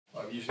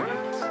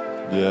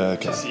Yeah,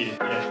 okay. Just here.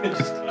 Yeah,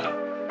 just that.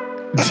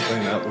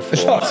 Seen that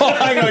before. Oh,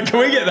 hang on, can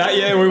we get that?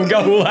 Yeah,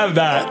 we'll have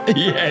that.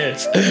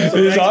 Yes.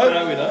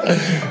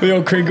 The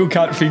old crinkle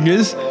cut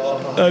fingers.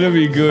 That'll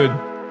be good.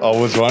 I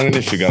was wondering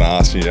if you're going to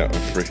ask me about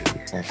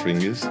my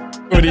fingers.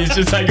 But he's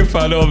just taking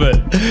fun of it.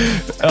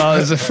 Oh,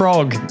 there's a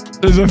frog.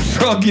 There's a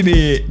frog in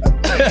here.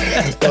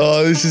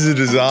 Oh, this is a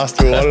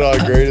disaster. Why did I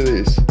agree to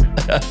this?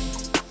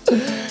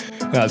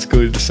 That's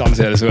good. The sun's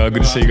out as well.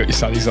 Good to see you got your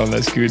sunnies on.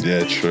 That's good.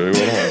 Yeah, true.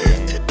 What am I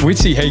doing?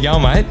 Wittsy, how you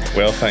going, mate?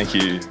 Well, thank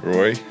you,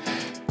 Rory.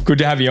 Good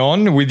to have you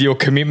on with your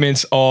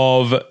commitments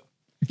of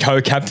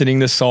co-captaining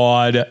the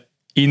side,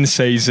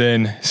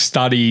 in-season,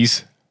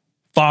 studies,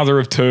 father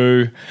of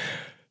two,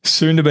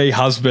 soon-to-be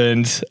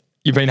husband.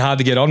 You've been hard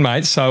to get on,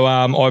 mate, so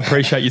I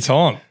appreciate your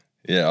time.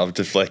 Yeah, I've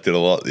deflected a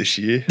lot this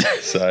year,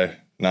 so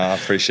I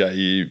appreciate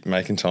you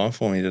making time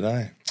for me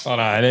today. I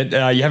know, and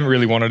you haven't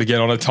really wanted to get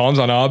on at times.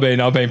 I know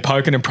I've been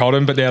poking and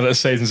prodding, but now that the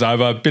season's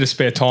over, a bit of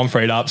spare time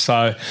freed up,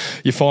 so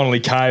you finally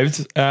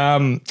caved.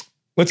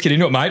 Let's get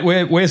into it, mate.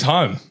 Where's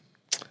home?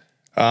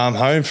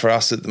 Home for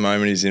us at the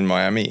moment is in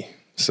Miami.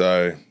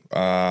 So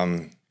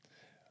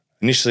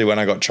initially when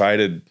I got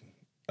traded,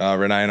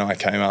 Renee and I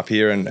came up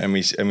here and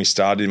we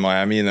started in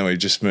Miami, and then we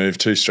just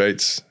moved 3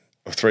 streets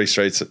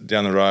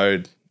down the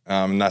road,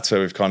 and that's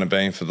where we've kind of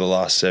been for the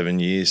last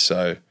 7 years.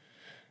 So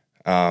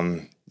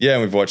yeah,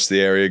 and we've watched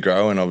the area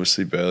grow, and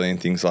obviously Burleigh and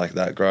things like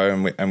that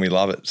grow, and we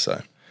love it. So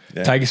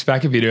yeah. Take us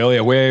back a bit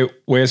earlier.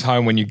 Where's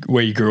home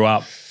where you grew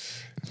up?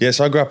 Yeah,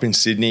 so I grew up in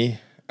Sydney,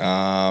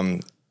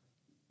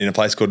 in a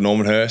place called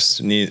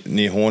Normanhurst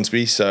near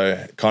Hornsby,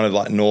 so kind of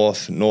like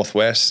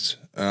northwest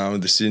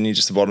of the Sydney,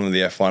 just the bottom of the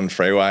F1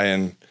 freeway,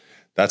 and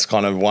that's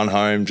kind of one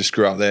home. Just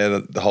grew up there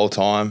the whole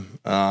time.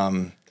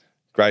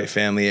 Great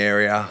family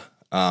area.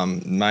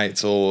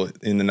 Mates all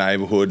in the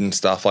neighbourhood and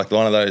stuff, like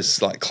one of those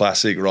like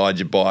classic ride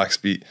your bikes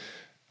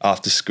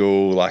after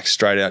school, like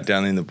straight out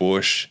down in the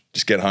bush,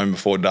 just get home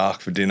before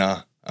dark for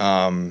dinner.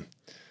 Yeah,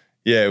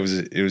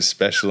 it was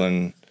special,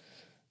 and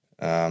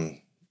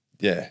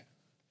yeah.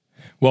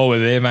 While we're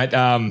there, mate,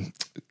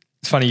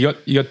 it's funny, you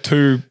got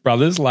 2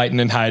 brothers,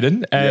 Leighton and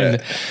Hayden,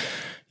 and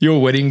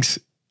your wedding's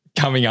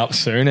coming up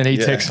soon, and he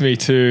texted me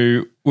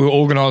we were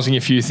organising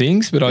a few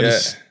things, but I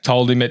just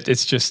told him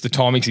it's just the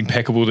timing's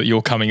impeccable that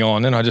you're coming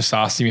on, and I just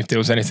asked him if there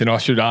was anything I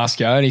should ask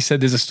you, and he said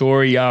there's a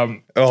story.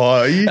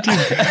 Oh, you did.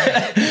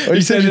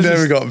 He said you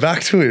never got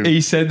back to him.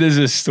 He said there's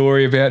a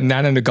story about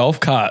Nan and a golf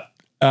cart.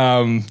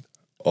 Oh,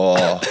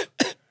 yeah.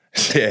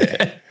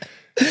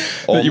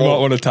 That you might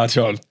want to touch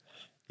on.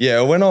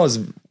 Yeah, when I was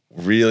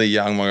really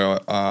young, my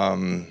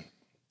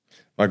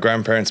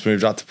grandparents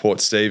moved up to Port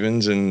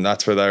Stephens, and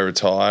that's where they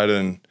retired,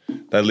 and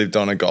they lived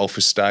on a golf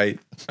estate.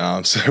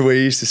 So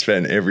we used to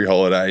spend every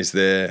holidays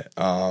there,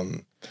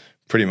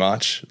 pretty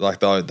much. Like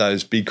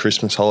those big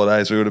Christmas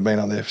holidays, we would have been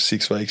up there for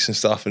 6 weeks and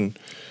stuff. And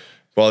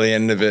by the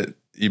end of it,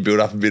 you build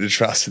up a bit of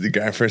trust with the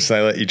grandparents, and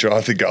they let you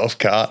drive the golf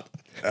cart.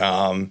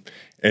 Anyway,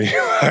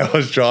 I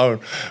was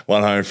driving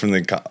one home from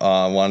the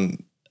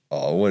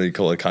what do you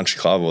call it, country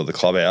club or the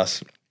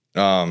clubhouse.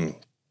 And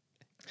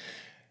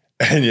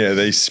yeah,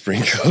 these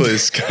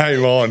sprinklers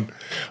came on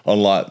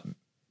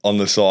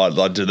the side,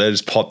 like they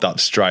just popped up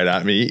straight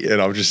at me, and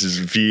I just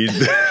veered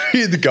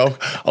the golf.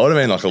 I would have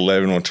been like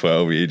 11 or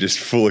 12 here, just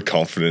full of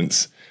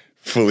confidence,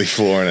 fully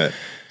flooring it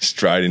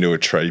straight into a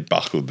tree,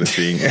 buckled the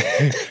thing.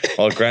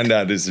 My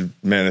granddad has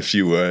meant a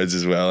few words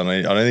as well, and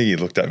I don't think he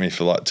looked at me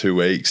for like 2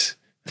 weeks.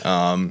 He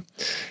had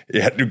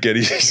to get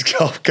his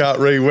golf cart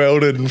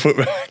re-welded and put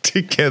back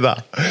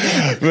together.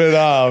 But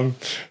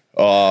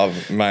oh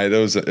mate, it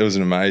was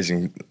an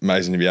amazing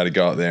to be able to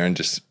go up there and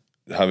just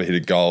have a hit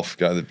of golf,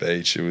 go to the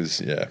beach. It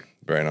was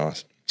very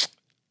nice.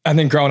 And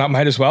then growing up,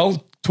 mate, as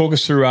well, talk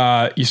us through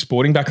your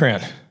sporting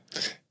background.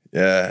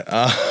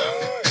 Yeah,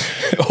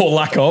 or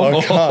lack of.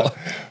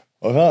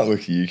 I can't look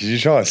at you because you're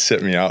trying to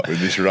set me up with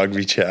this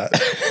rugby chat.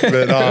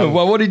 But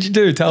well, what did you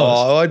do? Tell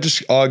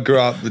us. I grew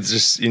up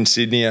just in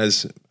Sydney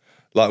as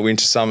like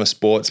summer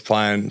sports,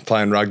 playing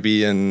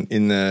rugby, and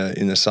in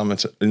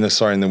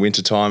the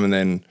winter time, and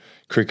then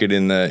cricket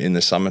in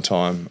the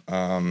summertime.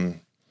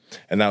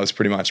 And that was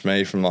pretty much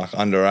me from like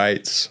under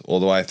 8s all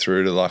the way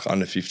through to like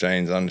under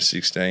 15s, under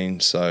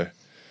 16s. So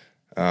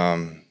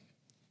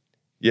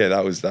yeah,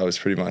 that was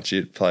pretty much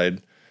it.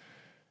 Played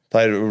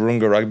at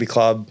Wurrunga Rugby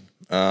Club.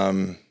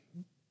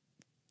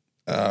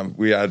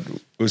 It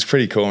was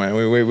pretty cool, man.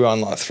 We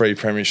won like 3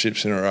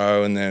 premierships in a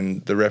row, and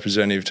then the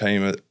representative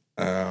team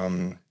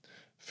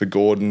for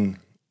Gordon,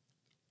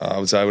 I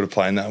was able to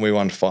play in that, and we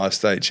won 5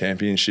 state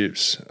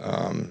championships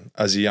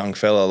as a young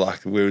fella.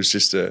 Like it was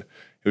just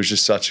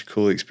such a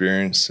cool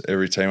experience.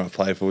 Every team I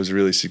played for was a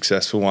really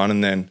successful one,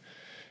 and then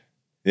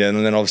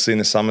obviously in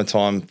the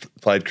summertime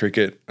played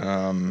cricket,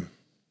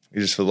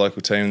 just for the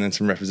local team, and then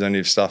some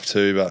representative stuff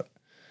too. But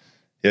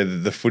yeah,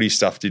 the footy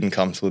stuff didn't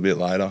come till a bit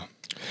later.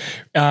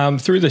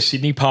 Through the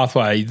Sydney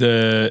pathway,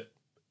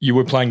 you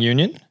were playing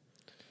union?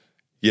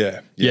 Yeah.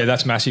 Yeah,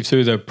 that's massive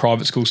too, the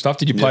private school stuff.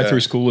 Did you play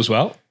through school as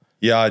well?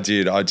 Yeah, I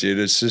did.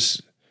 It's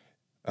just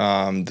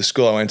the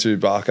school I went to,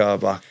 Barker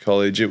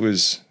College,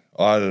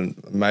 I had an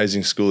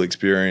amazing school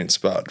experience,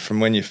 but from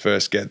when you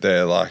first get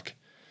there, like,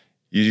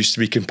 you used to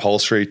be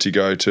compulsory to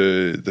go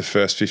to the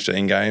first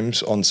 15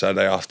 games on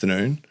Saturday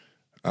afternoon.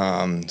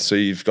 So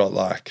you've got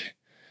like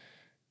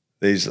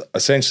these,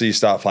 essentially you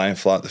start playing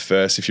for like the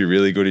first, if you're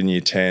really good in year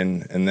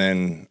 10, and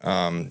then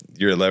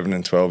year 11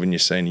 and 12 in your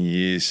senior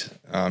years,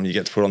 you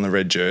get to put on the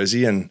red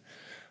jersey. And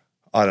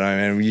I don't know,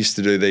 man, we used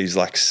to do these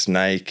like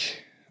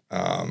snake,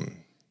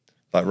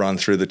 like run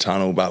through the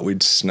tunnel, but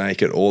we'd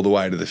snake it all the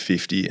way to the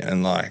 50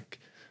 and like,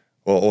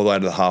 or all the way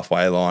to the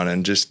halfway line.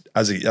 And just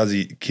as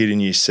a kid in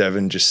year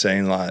 7, just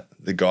seeing like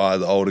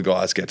the older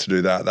guys get to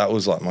do that, that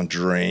was like my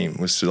dream,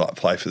 was to like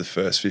play for the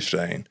first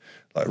 15,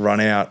 like run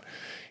out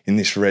in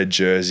this red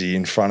jersey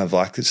in front of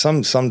like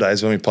some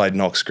days when we played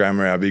Knox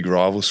Grammar, our big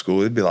rival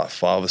school, it'd be like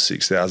 5,000 or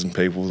 6,000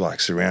 people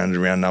like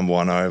surrounded around number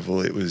 1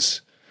 oval. It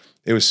was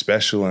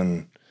special,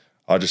 and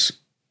I just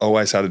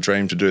always had a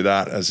dream to do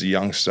that as a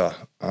youngster.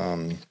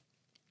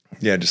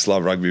 Just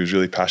love rugby, was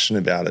really passionate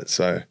about it.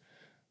 So,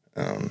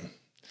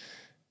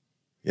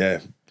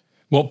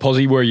 What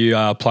posse were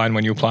you playing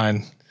when you were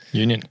playing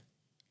Union?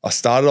 I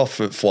started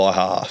off at fly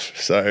half.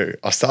 So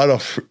I started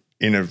off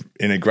in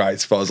a great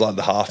spot. I was like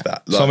the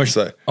halfback. Like,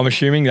 so I'm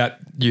assuming that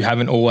you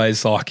haven't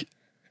always like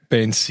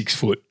been 6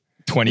 foot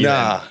 20.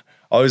 Nah,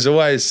 I was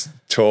always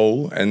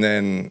tall, and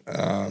then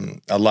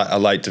a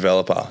late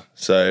developer.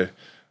 So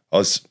I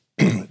was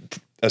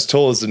as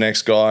tall as the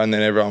next guy, and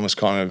then everyone was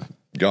kind of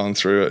going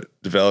through it,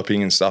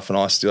 developing and stuff, and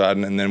I still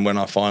hadn't. And then when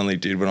I finally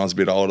did, when I was a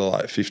bit older,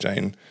 like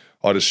 15,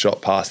 I just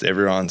shot past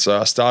everyone. So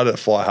I started at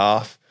fly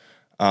half,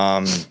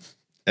 and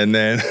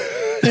then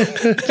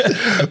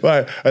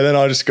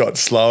I just got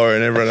slower,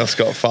 and everyone else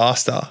got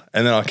faster,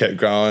 and then I kept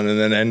growing, and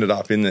then ended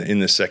up in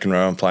the second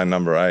row and playing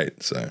number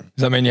 8. So does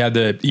that mean you had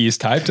the ears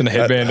taped and the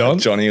headband on?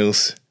 John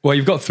Eels. Well,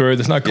 you've got through.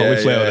 There's no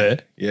cauliflower there.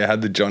 Yeah,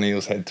 had the John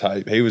Eels head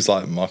tape. He was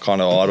like my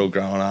kind of idol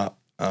growing up.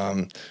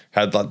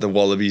 Had like the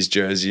Wallabies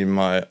jersey on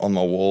my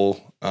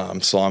wall,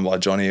 signed by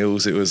John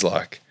Eels. It was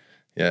like,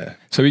 yeah.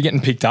 So were you getting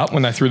picked up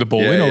when they threw the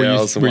ball in? Or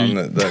I was the one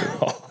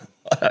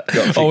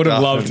that I would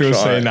have loved to have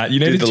seen that. You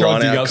need to try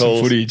and dig up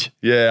some footage.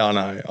 Yeah, I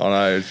know.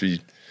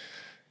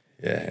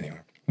 Anyway.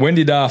 When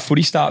did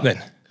footy start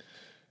then?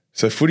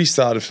 So footy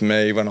started for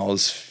me when I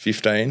was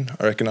 15,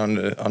 I reckon,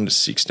 under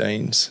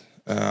 16s.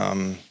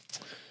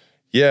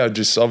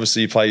 Just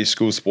obviously you play your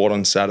school sport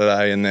on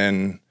Saturday, and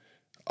then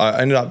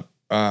I ended up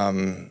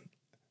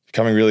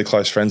becoming really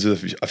close friends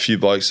with a few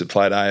blokes that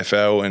played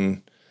AFL,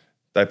 and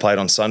they played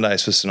on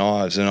Sundays for St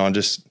Ives. And I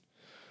was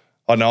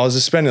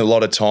just spending a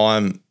lot of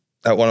time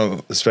at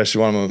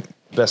especially one of my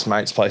best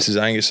mates' places,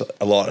 Angus,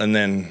 a lot. And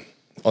then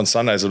on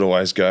Sundays I'd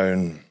always go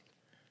and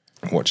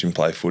watch him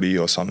play footy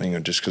or something, or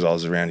just because I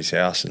was around his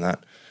house and that.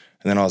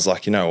 And then I was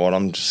like, you know what,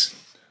 I'll just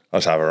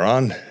have a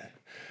run.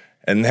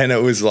 And then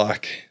it was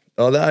like,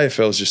 the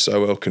AFL is just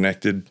so well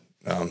connected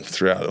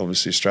throughout,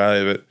 obviously,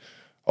 Australia. But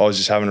I was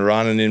just having a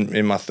run, and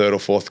in my 3rd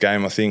or 4th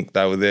game, I think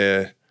they were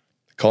there.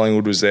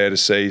 Collingwood was there to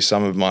see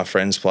some of my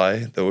friends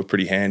play that were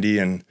pretty handy,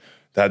 and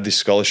they had this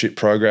scholarship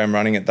program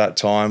running at that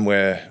time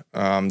where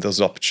there was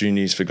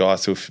opportunities for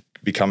guys to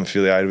become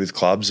affiliated with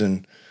clubs.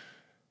 And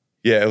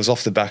yeah, it was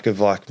off the back of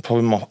like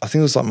probably I think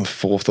it was like my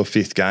 4th or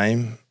 5th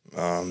game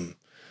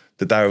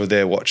that they were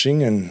there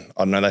watching, and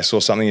I don't know, they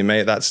saw something in me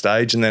at that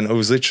stage. And then it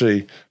was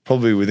literally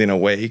probably within a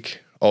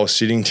week, I was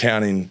sitting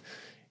down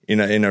in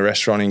a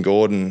restaurant in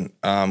Gordon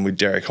with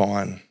Derek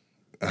Hine,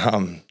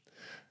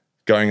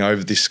 going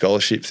over this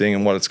scholarship thing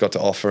and what it's got to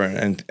offer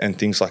and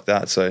things like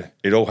that. So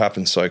it all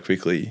happened so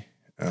quickly.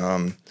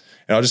 And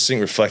I just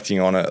think, reflecting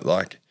on it,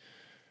 like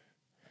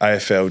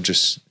AFL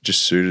just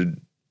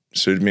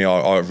suited me.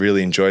 I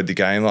really enjoyed the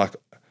game. Like,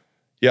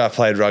 yeah, I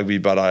played rugby,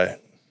 but I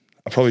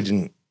probably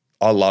didn't.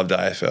 I loved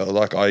AFL.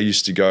 Like, I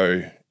used to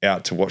go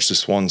out to watch the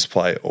Swans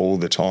play all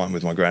the time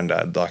with my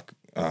granddad. Like,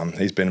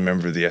 he's been a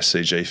member of the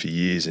SCG for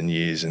years and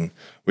years, and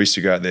we used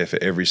to go out there for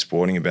every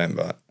sporting event.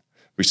 But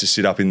we used to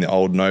sit up in the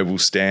old Noble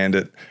stand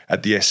at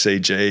the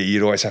SCG.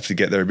 You'd always have to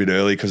get there a bit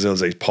early because there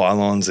was these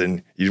pylons,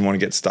 and you didn't want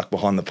to get stuck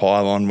behind the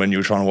pylon when you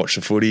were trying to watch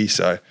the footy.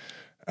 So,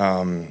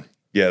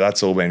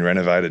 that's all been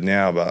renovated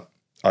now. But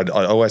I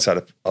always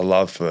had a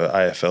love for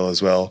AFL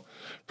as well.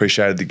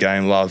 Appreciated the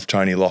game, loved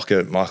Tony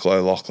Lockett, Michael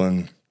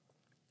O'Loughlin,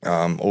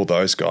 all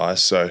those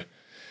guys. So,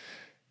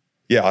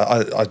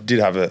 yeah, I did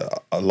have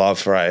a love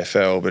for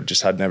AFL, but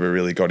just had never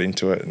really got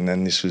into it. And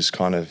then this was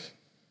kind of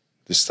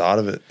the start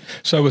of it.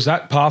 So was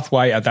that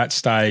pathway at that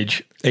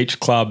stage, each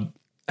club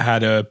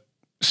had a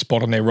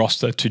spot on their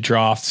roster to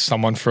draft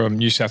someone from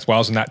New South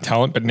Wales and that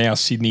talent, but now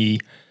Sydney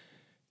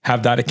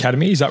have that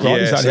academy? Is that right?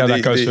 Yeah, is that how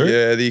that goes through?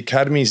 Yeah, the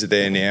academies are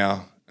there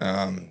now.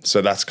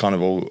 So that's kind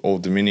of all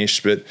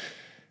diminished. But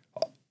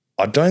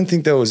I don't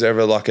think there was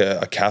ever like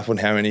a cap on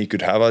how many you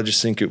could have. I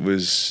just think it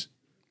was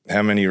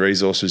how many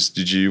resources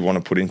did you want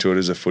to put into it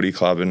as a footy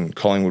club, and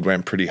Collingwood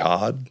went pretty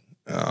hard.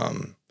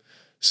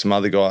 Some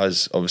other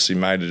guys obviously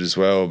made it as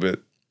well,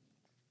 but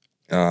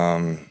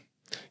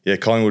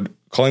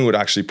Collingwood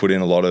actually put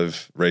in a lot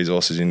of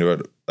resources into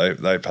it.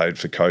 They paid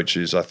for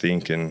coaches, I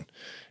think, and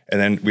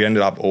then we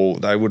ended up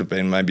they would have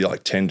been maybe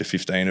like 10 to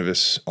 15 of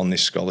us on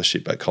this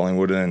scholarship at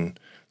Collingwood, and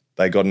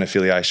they got an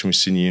affiliation with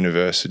Sydney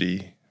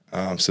University.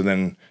 So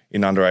then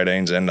in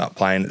under-18s, I ended up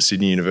playing at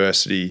Sydney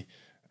University,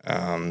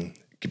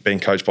 being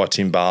coached by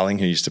Tim Barling,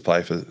 who used to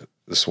play for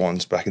the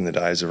Swans back in the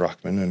days of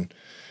ruckman, and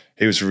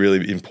he was a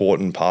really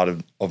important part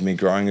of me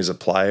growing as a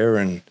player,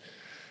 and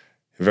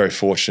very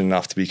fortunate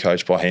enough to be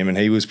coached by him. And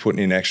he was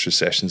putting in extra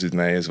sessions with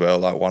me as well,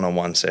 like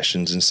one-on-one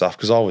sessions and stuff,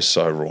 because I was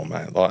so raw,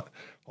 mate. Like,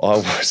 I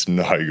was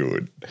no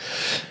good,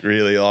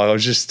 really. Like,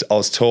 I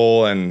was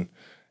tall and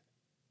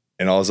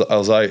I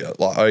was like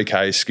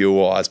okay skill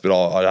wise, but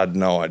I had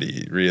no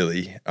idea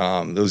really.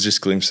 There was just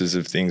glimpses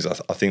of things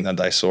I think that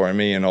they saw in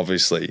me, and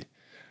obviously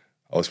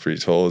I was pretty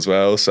tall as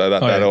well, so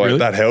that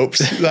helps.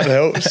 That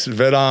helps.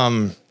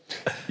 But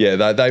yeah,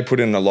 they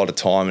put in a lot of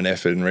time and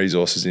effort and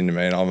resources into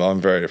me, and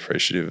I'm very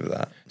appreciative of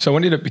that. So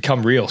when did it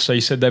become real? So you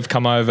said they've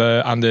come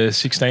over under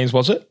 16s,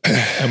 was it?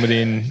 And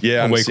within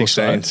a week or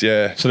so.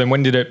 Yeah. So then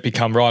when did it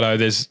become righto?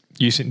 There's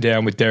you sitting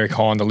down with Derek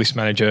Hine, the list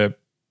manager,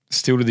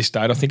 still to this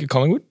date, I think, at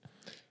Collingwood.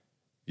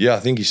 Yeah, I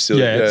think he's still.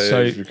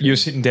 So you're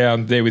sitting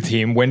down there with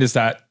him. When does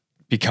that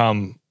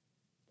become?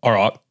 All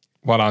right,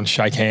 well done,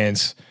 shake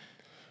hands.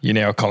 You're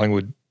now a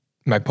Collingwood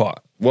Magpie.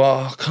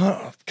 Well,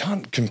 I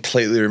can't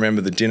completely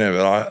remember the dinner,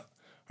 but I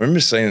remember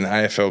seeing an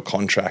AFL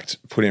contract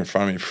put in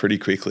front of me pretty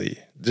quickly.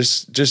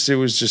 Just it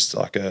was just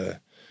like they'd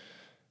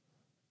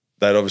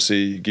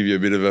obviously give you a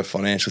bit of a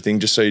financial thing.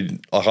 Just so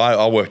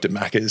I worked at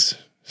Macca's,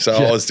 so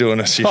I was doing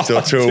a shift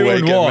or two a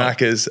week at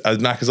Macca's. I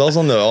was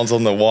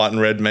on the white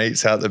and red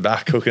meats out the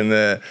back cooking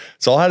there.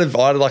 So I had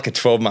like a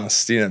 12-month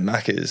stint at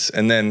Macca's,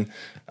 and then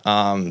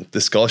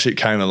the scholarship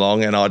came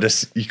along, and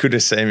you could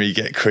have seen me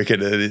get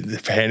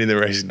cricketed handing the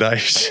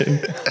resignation.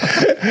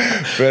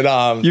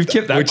 But you've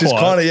kept that which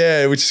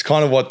is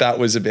kind of what that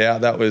was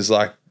about. That was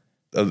like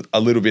a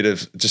little bit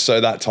of just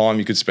so that time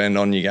you could spend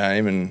on your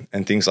game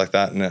and things like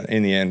that. And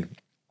in the end,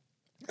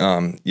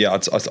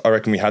 I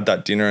reckon we had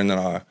that dinner, and then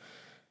I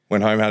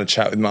went home, had a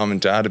chat with mum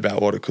and dad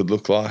about what it could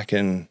look like,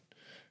 and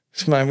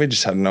man, we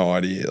just had no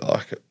idea.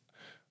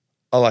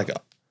 I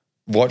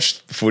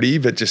watched footy,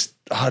 but just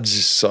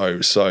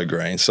so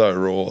green, so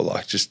raw.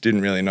 Like, just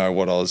didn't really know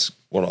what I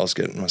was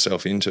getting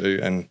myself into,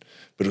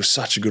 but it was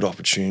such a good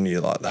opportunity.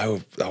 Like, they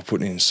were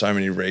putting in so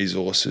many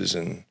resources,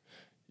 and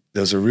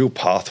there was a real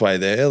pathway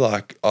there.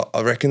 Like,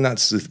 I reckon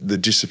that's the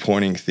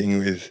disappointing thing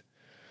with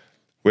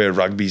where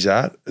rugby's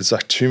at. It's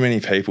like too many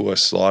people are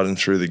sliding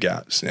through the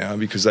gaps now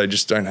because they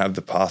just don't have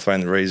the pathway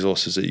and the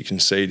resources that you can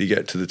see to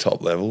get to the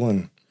top level,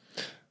 and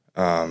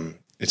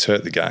it's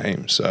hurt the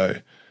game. So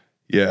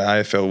yeah,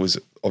 AFL was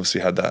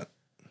obviously had that.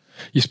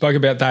 You spoke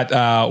about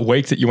that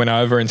week that you went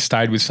over and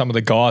stayed with some of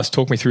the guys.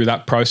 Talk me through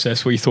that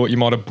process where you thought you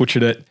might have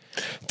butchered it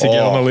to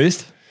get on the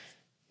list.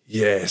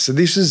 Yeah, so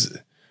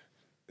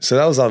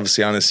that was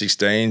obviously under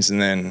 16s,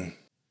 and then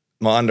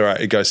my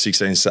it goes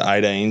 16s to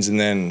 18s, and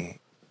then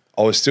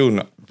I was still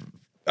not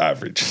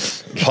average,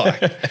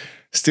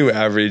 still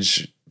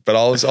average, but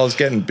I was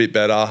getting a bit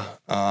better,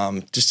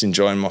 just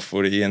enjoying my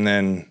footy, and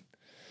then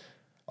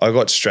I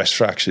got stress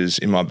fractures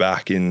in my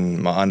back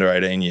in my under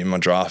 18 year, my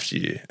draft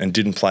year, and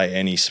didn't play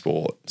any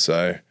sport.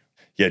 So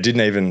yeah,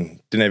 didn't even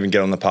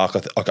get on the park.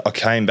 I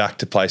came back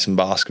to play some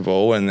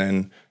basketball, and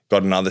then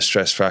got another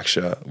stress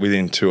fracture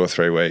within 2 or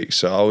 3 weeks.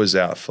 So I was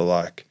out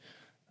for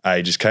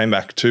ages. Came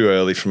back too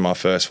early from my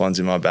first ones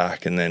in my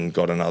back, and then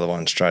got another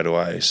one straight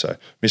away. So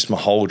missed my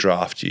whole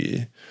draft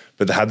year,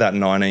 but they had that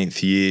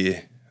 19th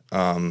year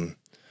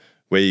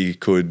where you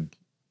could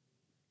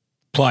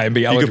play and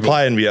be eligible. You could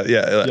play and be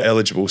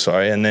eligible,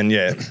 sorry. And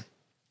then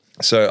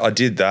so I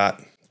did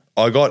that.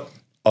 I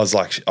was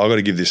like, I got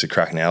to give this a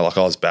crack now. Like,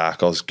 I was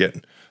back. I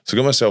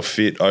got myself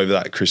fit over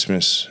that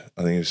Christmas.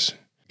 I think it was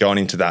going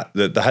into that.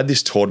 They had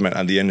this tournament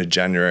at the end of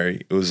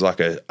January. It was like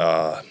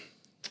a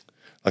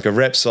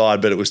rep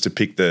side, but it was to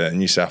pick the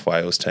New South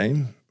Wales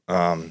team.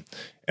 And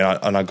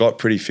I got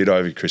pretty fit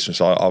over Christmas.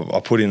 I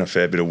put in a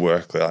fair bit of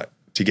work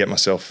to get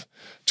myself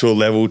to a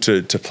level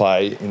to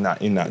play in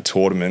that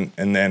tournament,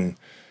 and then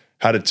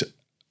had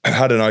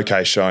an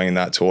okay showing in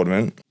that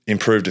tournament,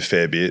 improved a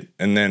fair bit,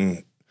 and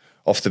then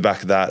off the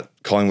back of that,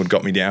 Collingwood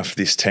got me down for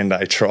this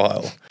 10-day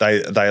trial.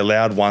 They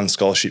allowed one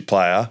scholarship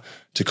player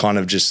to kind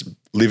of just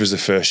live as a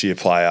first-year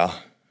player,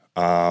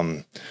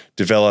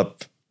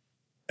 develop,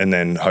 and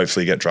then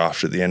hopefully get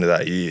drafted at the end of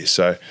that year.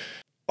 So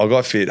I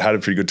got fit, had a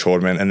pretty good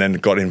tournament, and then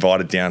got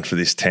invited down for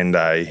this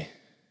 10-day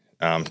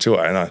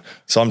tour. And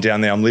so I'm down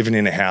there, I'm living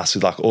in a house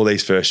with all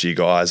these first-year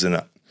guys and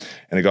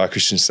a guy,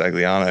 Christian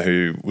Stagliano,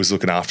 who was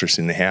looking after us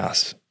in the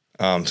house.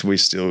 So we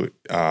still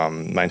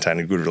maintain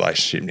a good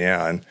relationship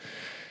now.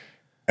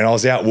 And I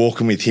was out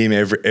walking with him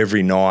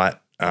every night,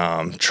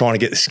 trying to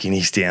get the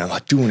skinnies down,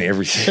 doing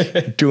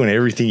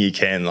everything you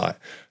can.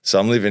 So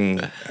I'm living,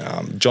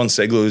 John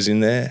Segler was in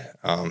there,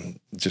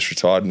 just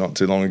retired not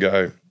too long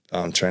ago,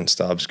 Trent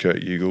Stubbs, Kurt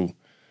Ugle.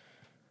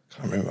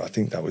 Can't remember, I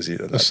think that was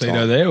it at that was time.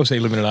 Cito there, or was he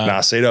living at home?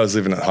 Nah, Cito was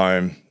living at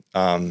home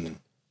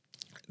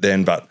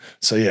then. But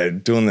so yeah,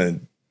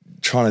 doing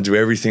trying to do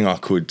everything I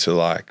could to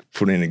like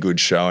put in a good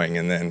showing.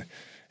 And then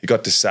it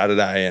got to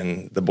Saturday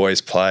and the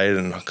boys played,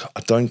 and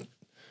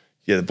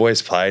the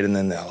boys played, and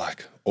then they're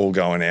like all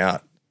going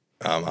out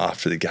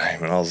after the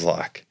game, and I was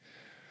like,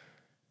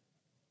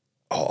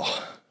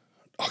 I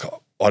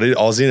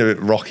was in a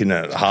rock in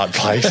a hard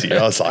place here.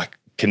 I was like,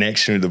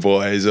 connection with the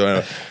boys,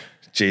 or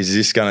geez, is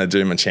this going to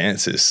do my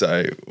chances?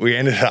 So we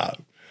ended up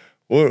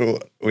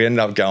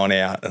going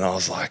out, and I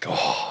was like,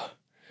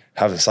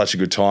 having such a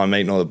good time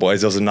meeting all the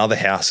boys. There was another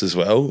house as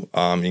well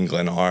in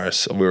Glen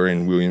Iris. We were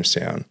in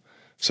Williamstown,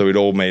 so we'd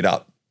all meet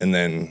up and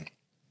then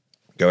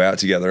go out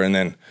together. And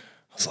then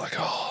I was like,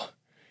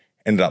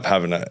 ended up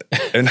having a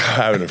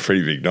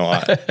pretty big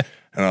night.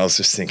 And I was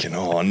just thinking,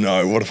 oh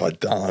no, what have I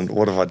done?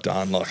 What have I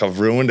done? Like, I've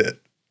ruined it.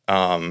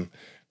 But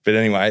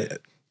anyway,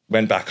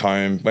 went back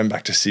home, went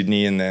back to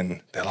Sydney, and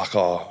then they're like,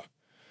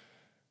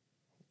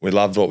 we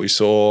loved what we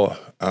saw.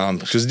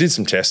 Because I did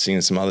some testing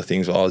and some other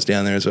things while I was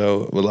down there as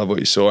well. We loved what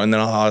you saw. And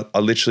then I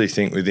literally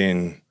think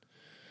within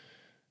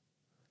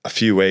a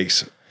few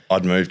weeks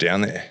I'd moved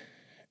down there.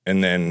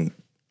 And then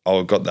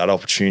I got that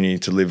opportunity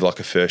to live like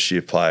a first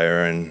year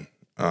player. And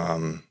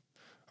I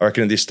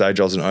reckon at this stage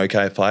I was an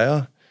okay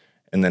player.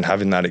 And then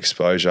having that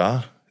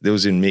exposure, there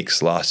was in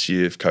mix last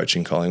year of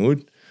coaching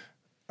Collingwood.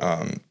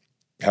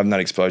 Having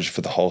that exposure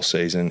for the whole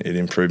season, it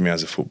improved me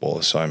as a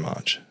footballer so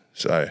much.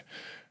 So,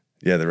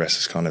 yeah, the rest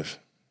is kind of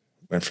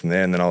went from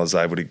there. And then I was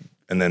able to,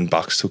 and then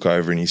Bucks took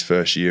over in his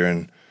first year,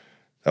 and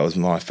that was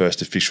my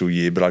first official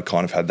year, but I'd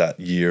kind of had that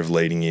year of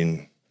leading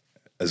in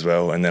as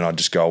well. And then I'd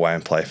just go away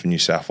and play for New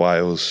South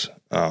Wales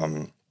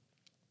when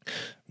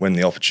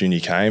the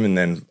opportunity came. And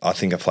then I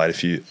think I played a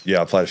few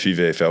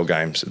VFL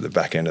games at the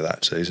back end of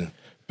that season.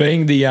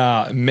 Being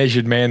the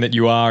measured man that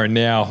you are, and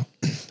now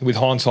with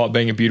hindsight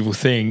being a beautiful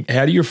thing,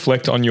 how do you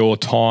reflect on your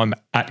time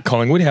at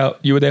Collingwood? How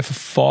you were there for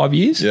 5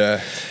 years?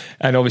 Yeah.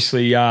 And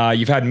obviously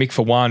you've had Mick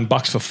for 1,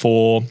 Bucks for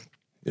 4.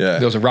 Yeah.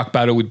 There was a ruck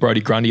battle with Brodie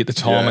Grundy at the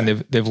time,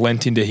 and they've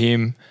lent into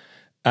him.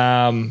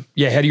 How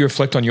do you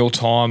reflect on your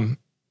time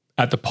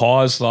at the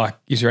Pies? Like,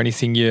 is there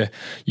anything you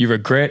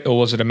regret, or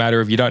was it a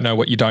matter of you don't know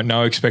what you don't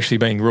know, especially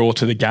being raw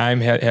to the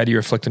game? How do you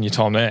reflect on your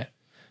time there?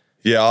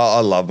 Yeah, I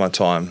love my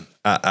time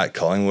at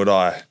Collingwood.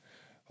 I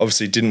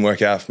obviously didn't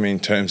work out for me in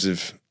terms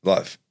of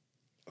like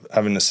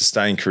having a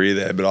sustained career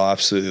there, but I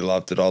absolutely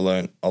loved it. I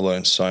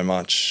learned so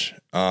much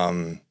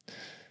under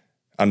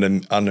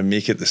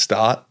Mick at the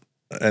start,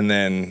 and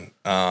then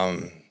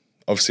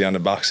obviously under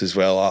Bucks as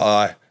well.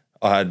 I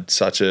had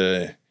such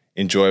a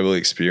enjoyable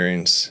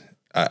experience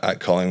at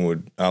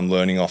Collingwood,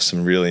 learning off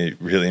some really,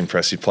 really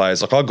impressive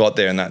players. Like, I got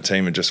there and that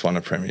team had just won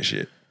a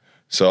premiership.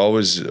 So I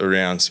was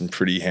around some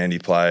pretty handy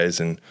players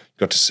and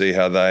got to see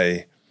how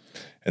they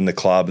and the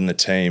club and the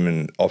team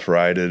and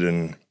operated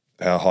and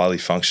how highly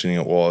functioning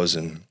it was.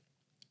 And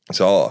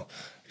so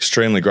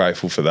extremely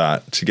grateful for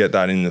that. To get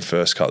that in the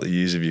first couple of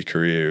years of your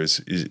career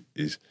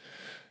is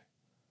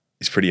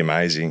pretty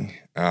amazing.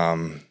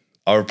 I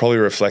would probably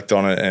reflect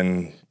on it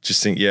and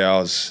just think,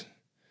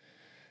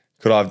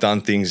 could I have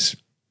done things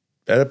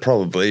better?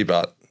 Probably,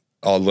 but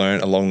I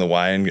learned along the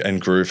way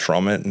and grew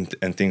from it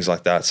and things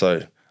like that. So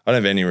I don't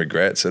have any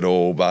regrets at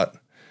all, but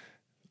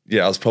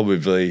I was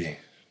probably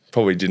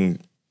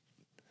didn't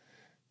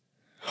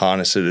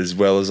harness it as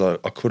well as I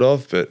could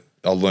have, but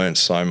I learned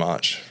so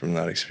much from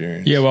that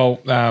experience. Yeah, well,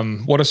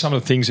 what are some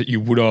of the things that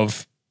you would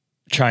have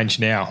changed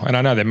now? And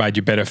I know they made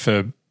you better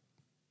for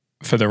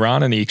the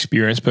run and the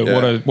experience, but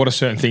what are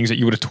certain things that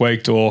you would have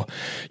tweaked, or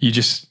you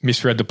just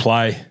misread the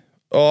play?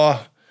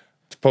 Oh,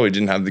 probably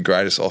didn't have the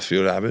greatest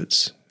off-field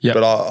habits. Yep.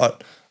 But I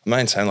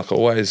maintain, like,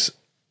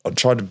 I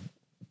tried to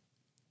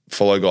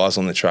follow guys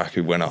on the track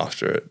who went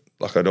after it.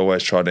 Like, I'd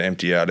always try to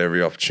empty out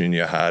every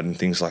opportunity I had and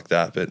things like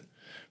that, but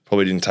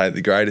probably didn't take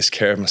the greatest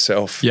care of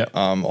myself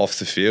off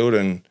the field.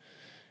 And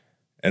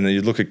then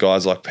you look at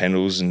guys like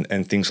Pendles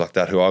and things like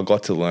that who I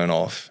got to learn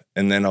off.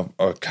 And then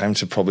I came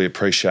to probably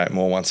appreciate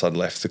more once I'd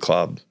left the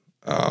club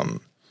and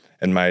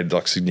made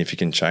like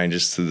significant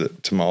changes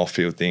to my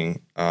off-field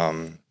thing,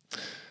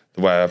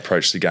 the way I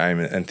approached the game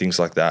and things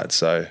like that.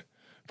 So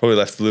probably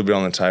left a little bit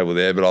on the table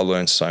there, but I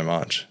learned so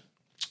much.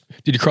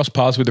 Did you cross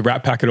paths with the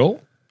Rat Pack at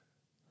all?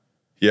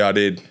 Yeah, I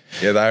did.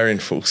 Yeah, they were in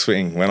full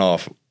swing. Went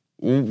off.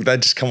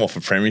 They'd just come off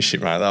a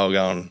premiership, mate.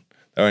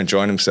 They were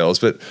enjoying themselves.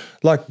 But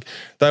like,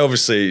 they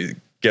obviously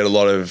get a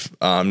lot of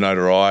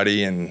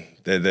notoriety, and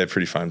they're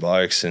pretty fun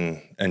blokes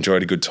and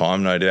enjoyed a good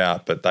time, no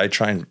doubt. But they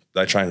trained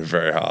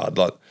very hard.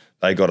 Like,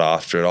 they got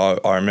after it.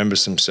 I remember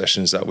some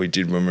sessions that we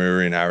did when we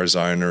were in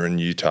Arizona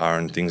and Utah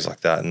and things like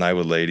that, and they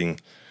were leading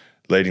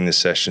the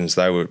sessions.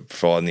 They were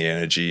providing the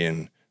energy,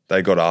 and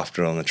they got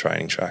after it on the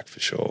training track for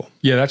sure.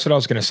 Yeah, that's what I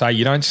was going to say.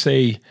 You don't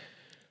see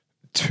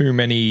too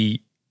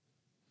many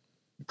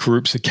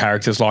groups of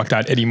characters like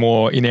that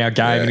anymore in our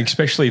game, and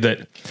especially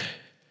that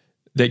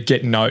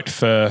get note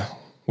for,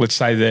 let's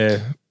say,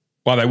 they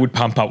would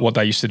pump up what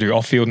they used to do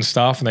off field and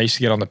stuff, and they used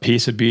to get on the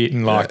piss a bit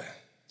and like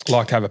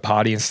to have a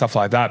party and stuff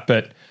like that.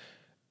 But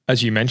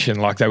as you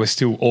mentioned, like they were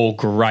still all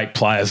great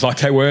players. Like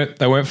they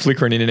weren't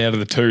flickering in and out of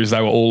the twos. They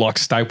were all like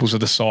staples of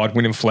the side,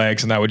 winning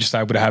flags, and they were just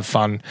able to have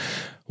fun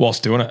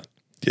whilst doing it.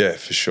 Yeah,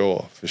 for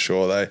sure.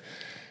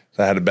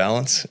 They had a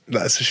balance,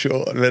 that's for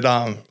sure. But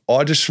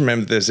I just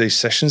remember there's these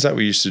sessions that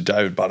we used to,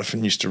 David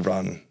Butterfin used to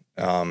run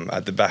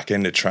at the back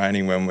end of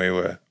training when we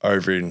were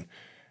over in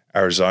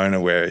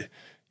Arizona, where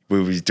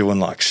we were doing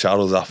like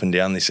shuttles up and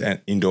down this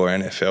indoor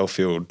NFL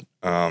field.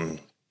 And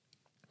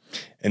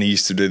he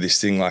used to do this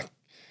thing like,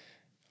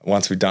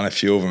 once we'd done a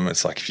few of them,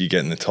 it's like if you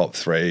get in the top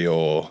 3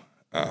 or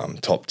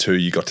top 2,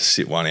 you got to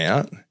sit one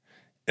out.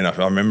 And I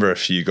remember a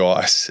few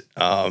guys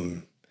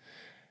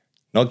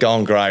not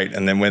going great,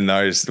 and then when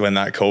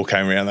that call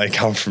came around, they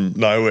come from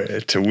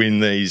nowhere to win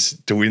these,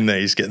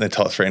 get in the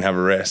top 3 and have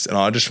a rest. And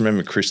I just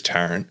remember Chris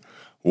Tarrant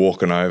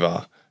walking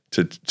over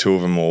to 2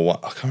 of them, or one,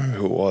 I can't remember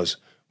who it was,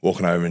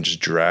 walking over and just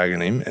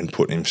dragging him and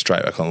putting him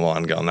straight back on the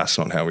line, going, "That's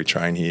not how we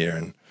train here."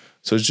 And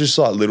so it's just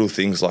like little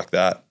things like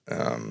that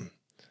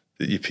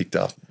that you picked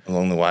up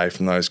along the way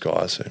from those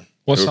guys who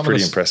were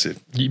pretty impressive.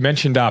 You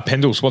mentioned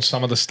Pendles. What's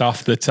some of the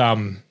stuff that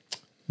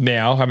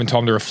now, having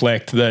time to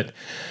reflect, that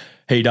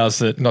he does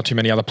that not too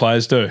many other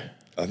players do?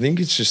 I think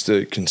it's just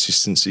a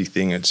consistency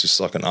thing. It's just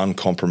like an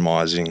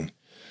uncompromising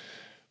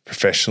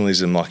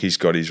professionalism. Like he's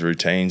got his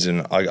routines,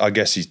 and I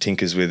guess he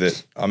tinkers with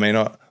it. I mean,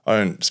 I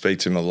don't speak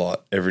to him a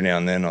lot. Every now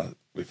and then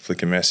we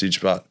flick a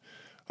message, but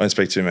I don't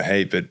speak to him a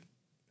heap. But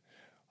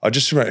I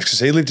just remember,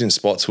 because he lived in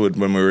Spotswood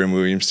when we were in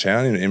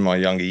Williamstown in my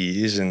younger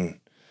years, and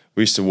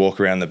we used to walk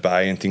around the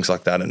bay and things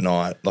like that at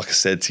night, like I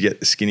said, to get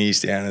the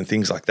skinnies down and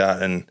things like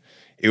that. And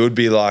it would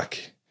be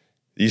like,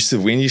 the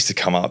wind used to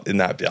come up in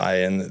that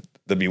bay, and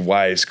there'd be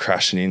waves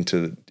crashing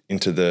into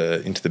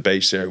the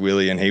beach there at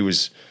Willie, and he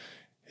was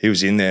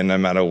in there no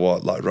matter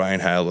what, like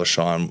rain, hail or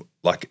shine.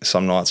 Like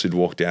some nights we'd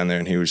walk down there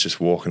and he was just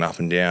walking up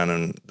and down,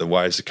 and the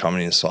waves are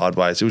coming in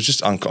sideways. It was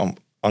just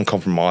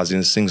uncompromising.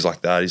 There's things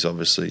like that. He's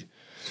obviously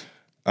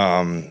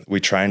we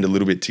trained a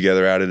little bit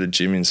together out at a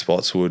gym in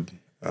Spotswood,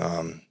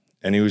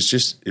 and he was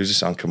just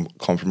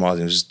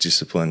uncompromising. It was just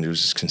disciplined. It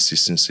was just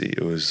consistency.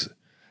 It was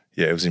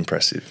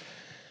impressive.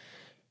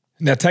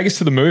 Now, take us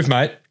to the move,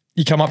 mate.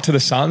 You come up to the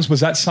Suns. Was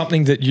that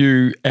something that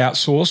you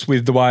outsourced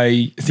with the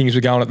way things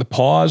were going at the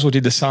Pies, or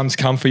did the Suns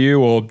come for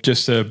you, or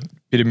just a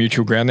bit of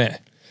mutual ground there?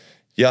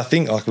 Yeah, I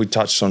think like we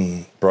touched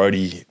on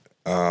Brody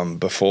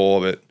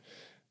before, but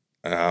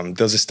there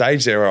was a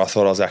stage there where I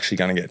thought I was actually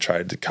going to get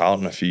traded to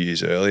Carlton a few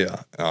years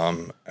earlier,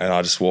 and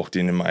I just walked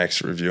in my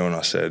exit review and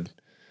I said,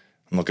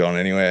 "I'm not going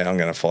anywhere. I'm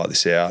going to fight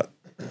this out."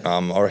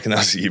 I reckon that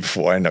was the year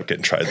before I ended up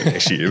getting traded the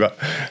next year. But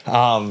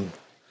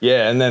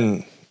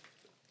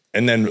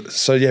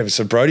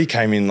so Brody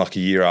came in like a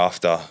year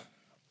after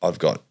I've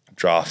got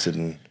drafted,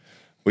 and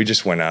we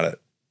just went at it.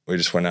 We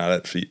just went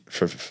at it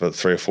for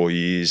 3 or 4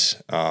 years,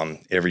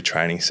 every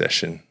training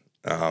session.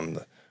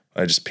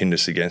 They just pinned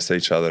us against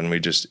each other, and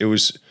I'm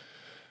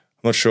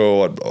not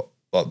sure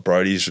what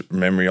Brody's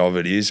memory of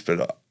it is,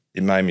 but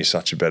it made me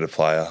such a better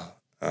player.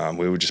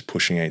 We were just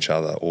pushing each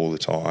other all the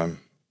time.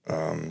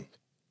 And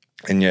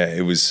yeah,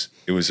 it was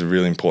a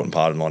really important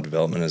part of my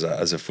development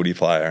as a footy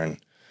player. And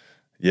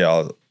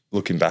yeah,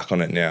 looking back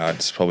on it now,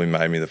 it's probably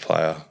made me the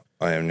player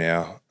I am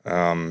now.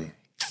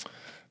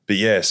 But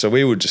yeah, so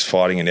we were just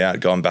fighting it out,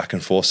 going back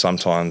and forth.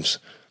 Sometimes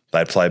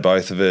they'd play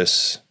both of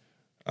us.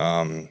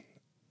 One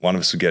of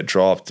us would get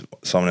dropped.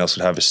 Someone else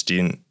would have a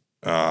stint.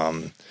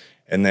 And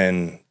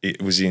then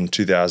it was in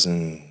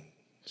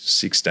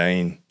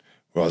 2016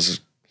 where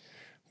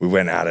we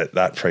went at it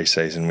that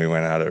preseason. We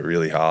went at it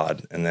really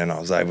hard. And then I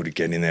was able to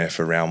get in there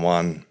for round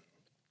 1,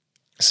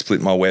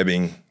 split my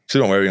webbing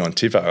on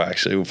Tiffo,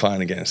 actually. We're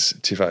playing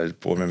against Tiffo's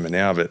board member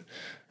now, but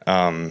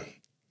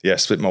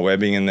split my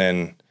webbing, and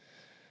then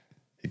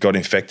it got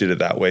infected at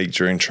that week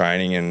during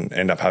training and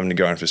ended up having to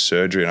go in for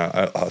surgery. And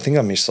I think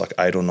I missed like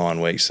 8 or 9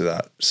 weeks of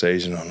that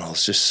season, and I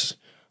was just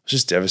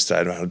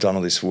devastated. I'd done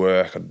all this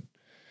work. And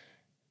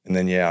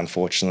then,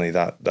 unfortunately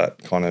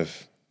that kind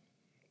of,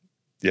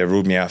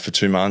 ruled me out for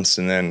 2 months.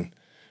 And then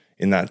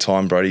in that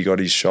time, Brody got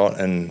his shot.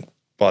 And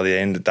by the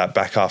end, that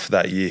back half of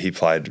that year, he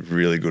played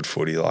really good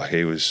footy. Like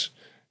he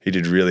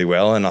did really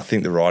well. And I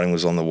think the writing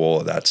was on the wall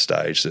at that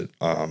stage that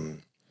I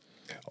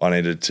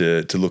needed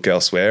to look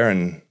elsewhere.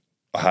 And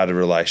I had a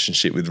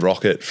relationship with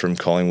Rocket from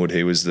Collingwood.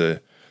 He was the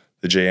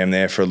GM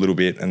there for a little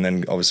bit, and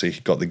then obviously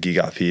he got the gig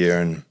up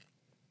here,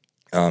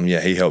 and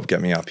he helped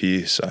get me up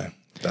here. So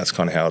that's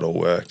kind of how it all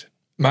worked.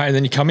 Mate, and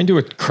then you come into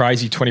a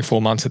crazy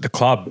 24 months at the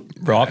club,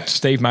 right? Yeah.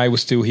 Steve May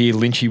was still here.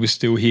 Lynchy was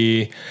still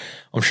here.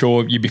 I'm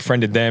sure you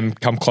befriended them,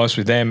 come close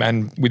with them,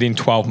 and within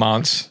 12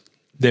 months,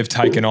 they've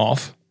taken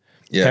off.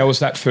 Yeah. How was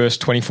that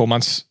first 24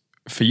 months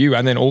for you?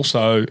 And then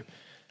also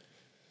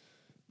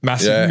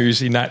massive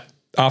news in that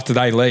after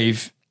they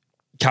leave,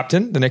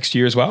 captain the next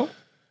year as well,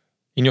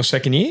 in your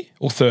second year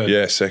or third?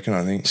 Yeah, second,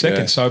 I think. Second.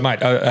 Yeah. So, mate,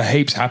 a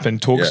heaps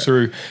happened. Talk us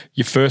through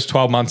your first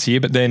 12 months here,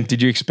 but then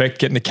did you expect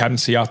getting the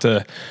captaincy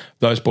after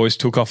those boys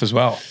took off as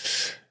well?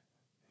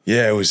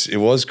 Yeah, it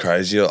was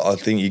crazy. I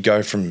think you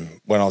go from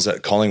when I was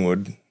at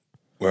Collingwood,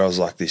 where I was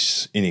like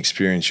this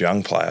inexperienced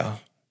young player,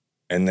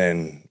 and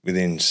then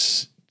within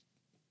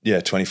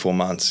 24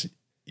 months,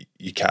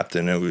 you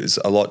captain. It was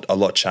a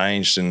lot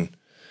changed. And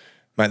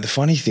mate, the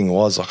funny thing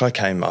was, like, I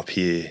came up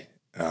here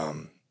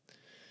and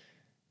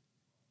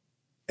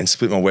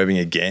split my webbing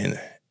again,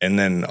 and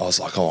then I was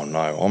like, oh no,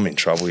 I'm in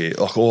trouble here.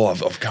 Like,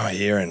 I've come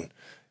here and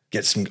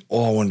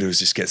all I want to do is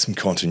just get some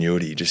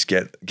continuity, just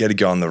get a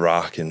go on the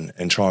ruck and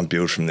try and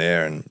build from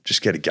there, and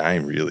just get a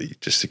game, really,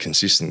 just a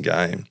consistent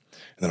game.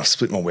 And then I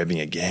split my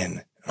webbing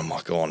again, and I'm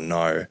like, oh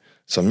no.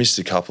 So I missed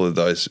a couple of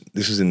those.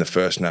 This was in the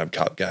first NAB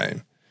Cup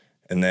game.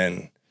 And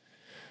then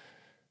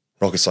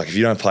Rocket's like, if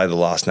you don't play the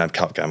last NAB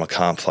Cup game, I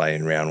can't play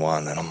in round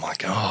one. And I'm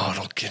like, oh,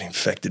 I'll get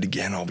infected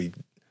again.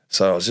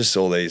 So I was just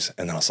all these,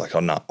 and then I was like, oh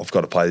no, I've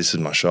got to play. This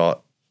is my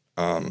shot.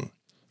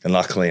 And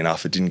luckily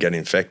enough, it didn't get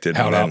infected.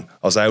 And then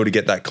I was able to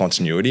get that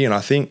continuity. And I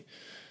think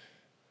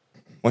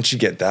once you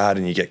get that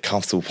and you get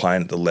comfortable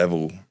playing at the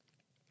level,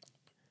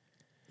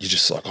 you're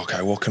just like,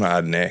 okay, what can I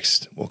add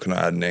next? What can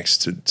I add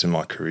next to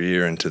my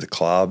career and to the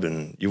club?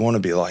 And you want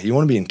to be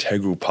an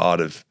integral part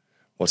of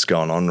what's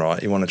going on,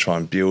 right? You want to try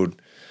and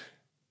build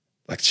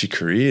like it's your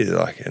career,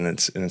 like, and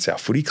it's our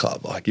footy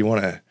club. Like, you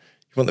want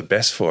the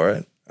best for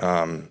it.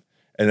 And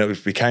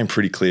it became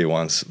pretty clear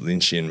once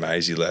Lynchy and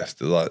Maisie left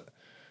that, like,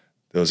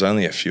 there was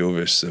only a few of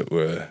us that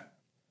were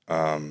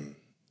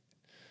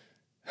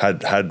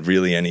had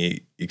really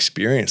any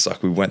experience.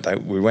 Like, we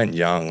went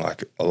young.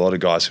 Like, a lot of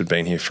guys who'd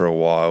been here for a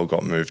while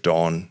got moved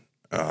on.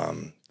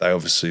 They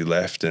obviously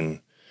left, and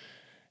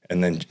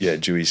then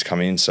Dewey's come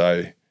in.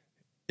 So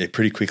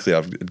pretty quickly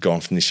I've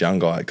gone from this young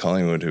guy at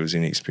Collingwood who was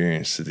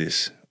inexperienced to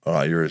this. All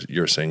right,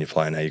 you're a senior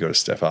player now. You got to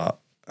step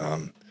up.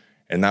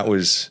 And that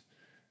was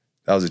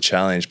a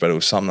challenge, but it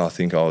was something I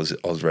think I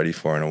was ready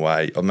for in a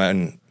way. I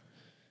mean,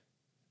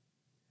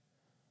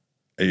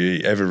 are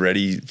you ever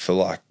ready for,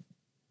 like,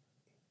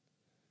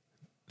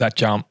 that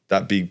jump,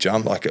 that big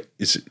jump? Like,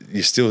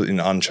 you're still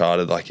in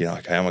uncharted. Like, you're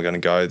like, okay, how am I going to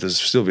go? There's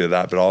still a bit of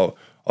that, but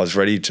I was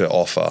ready to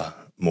offer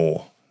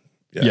more.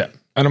 Yeah.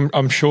 And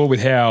I'm sure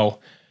with how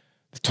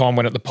the time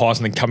went at the Pies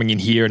and then coming in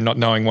here and not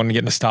knowing, wanting to get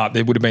in the start,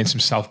 there would have been some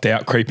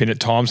self-doubt creep in at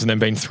times, and then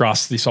being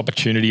thrust this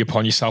opportunity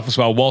upon yourself as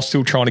well, while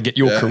still trying to get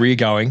your career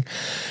going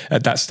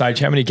at that stage.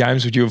 How many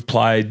games would you have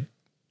played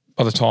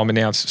by the time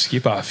announced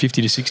skipper?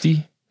 50 to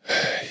 60?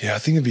 Yeah, I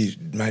think it'd be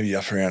maybe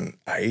up around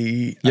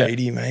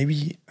 80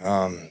 maybe.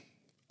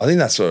 I think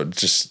that's what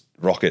just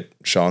Rocket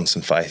showing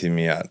some faith in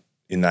me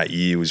in that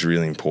year was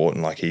really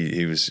important. Like,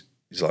 he's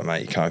like,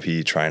 mate, you come up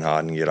here, train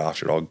hard and get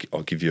after it.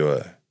 I'll give you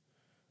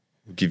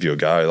a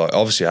go. Like,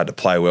 obviously I had to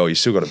play well. You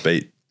still got to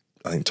beat,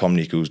 I think Tom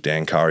Nichols,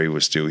 Dan Curry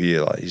was still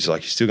here. Like, he's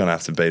like, you're still going to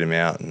have to beat him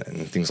out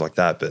and things like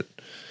that. But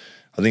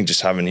I think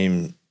just having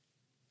him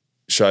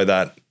show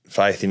that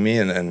faith in me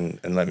and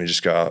let me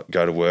just go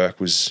to work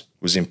was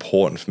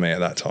important for me at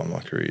that time in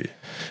my career.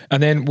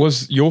 And then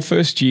was your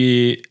first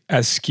year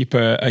as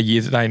skipper a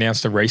year that they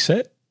announced a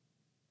reset?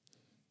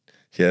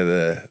 Yeah,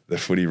 the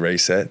footy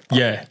reset.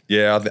 Yeah.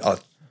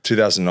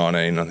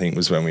 2019, I think,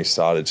 was when we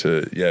started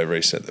to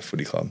reset the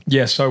footy club.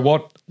 Yeah. So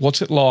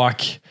what's it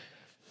like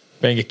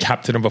being a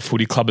captain of a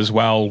footy club as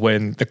well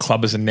when the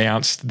club has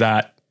announced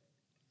that,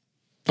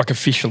 like,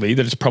 officially,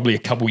 that it's probably a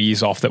couple of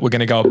years off, that we're going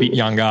to go a bit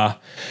younger.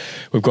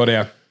 We've got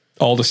our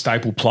older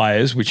staple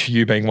players, which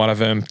you being one of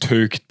them,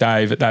 Took,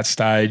 Dave at that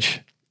stage,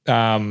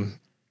 and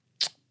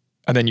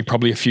then you're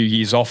probably a few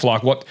years off.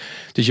 Like, what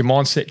does your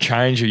mindset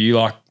change? Are you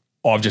like,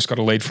 I've just got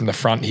to lead from the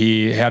front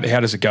here? How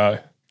does it go?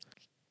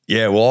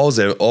 Yeah, well, I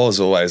was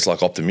always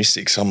like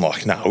optimistic. So I'm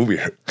like, no, we'll be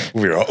right.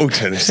 We'll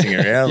turn this thing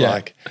around. Yeah.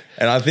 Like,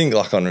 and I think,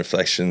 like, on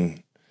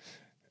reflection,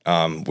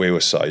 we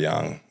were so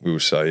young. We were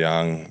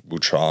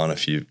trialing a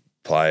few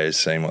players,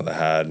 seeing what they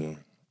had, and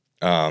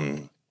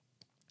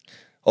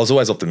I was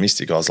always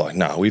optimistic. I was like,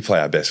 no, we play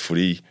our best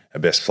footy. Our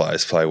best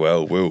players play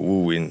well. We'll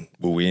win.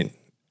 We'll win.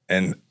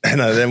 And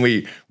then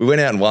we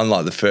went out and won,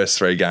 like, the first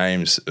 3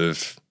 games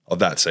of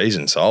that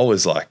season. So I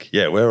was like,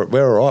 yeah, we're all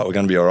right. We're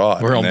going to be all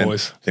right. We're on,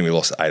 boys. I think we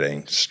lost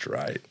 18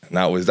 straight. And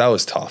that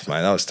was tough,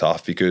 mate. That was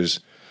tough because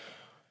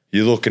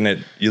you're looking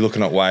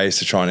at ways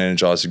to try and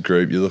energize the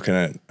group. You're looking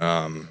at,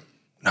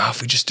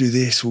 if we just do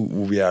this,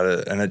 we'll be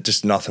able to, and it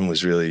just, nothing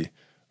was really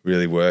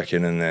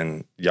working. And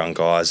then young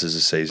guys, as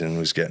the season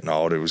was getting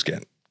older, it was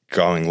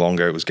going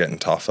longer, it was getting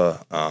tougher.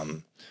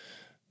 But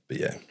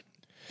yeah.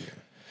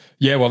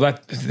 Yeah, well,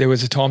 there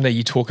was a time there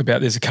you talk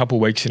about, there's a couple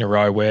of weeks in a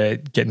row where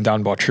getting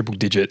done by triple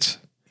digits,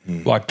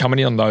 like coming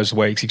in on those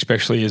weeks,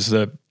 especially as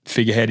the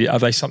figurehead, are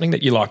they something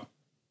that you, like,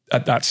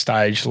 at that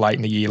stage late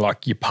in the year,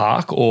 like, you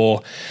park,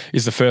 or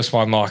is the first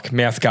one like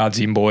mouth guards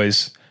in,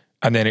 boys,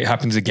 and then it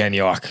happens again,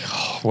 you're like,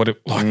 where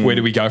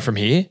do we go from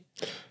here?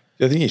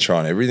 Yeah, I think you're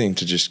trying everything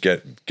to just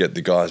get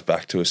the guys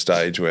back to a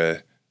stage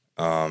where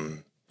we're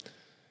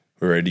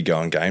ready to go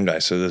on game day.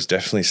 So there's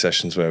definitely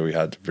sessions where we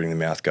had to bring the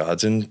mouth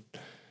guards in.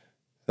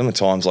 Some of the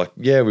times, like,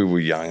 yeah, we were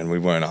young and we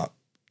weren't up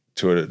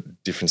to it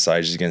at different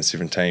stages against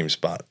different teams,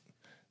 but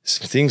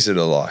some things that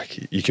are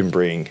like you can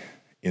bring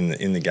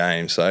in the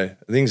game. So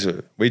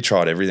we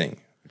tried everything.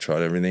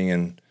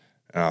 And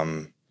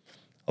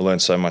I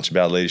learned so much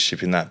about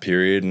leadership in that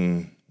period,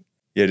 and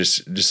yeah,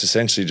 just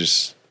essentially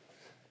just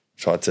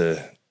tried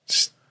to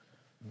just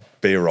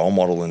be a role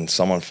model and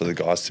someone for the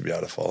guys to be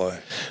able to follow.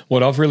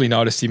 What I've really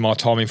noticed in my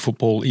time in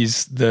football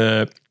is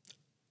the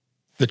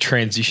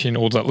transition,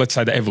 or let's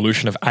say the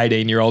evolution of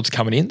 18-year-olds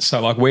coming in. So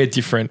like we're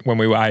different when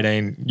we were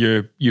 18,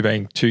 you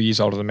being 2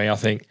 years older than me, I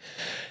think,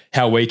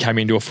 how we came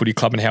into a footy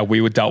club and how we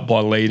were dealt by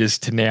leaders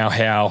to now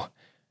how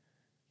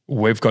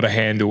we've got to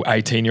handle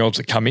 18-year-olds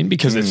that come in,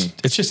 because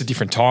it's just a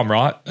different time,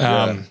 right?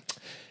 How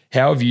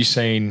have you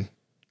seen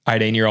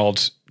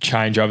 18-year-olds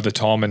change over the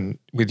time, and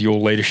with your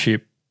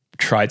leadership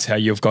traits, how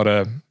you've got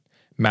to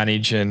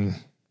manage and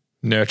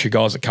nurture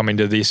guys that come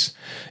into this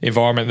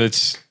environment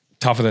that's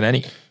tougher than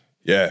any?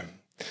 Yeah.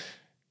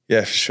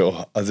 Yeah, for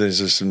sure. I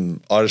just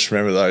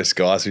remember those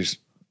guys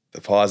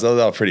the Pies, they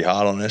were pretty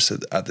hard on us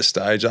at the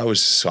stage. That was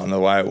just kind of the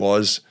way it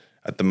was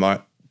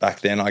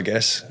back then, I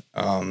guess.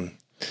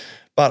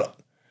 But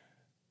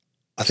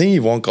I think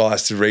you want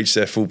guys to reach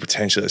their full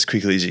potential as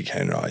quickly as you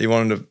can, right? You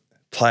want them to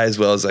play as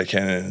well as they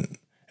can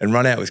and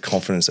run out with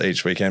confidence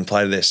each weekend,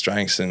 play to their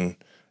strengths. And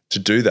to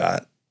do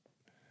that,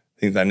 I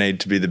think they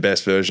need to be the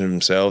best version of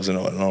themselves and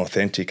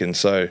authentic. And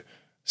so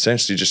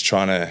essentially just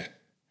trying to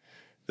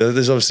 –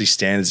 there's obviously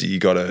standards that you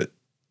got to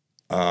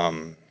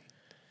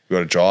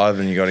drive,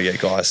 and you got to get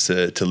guys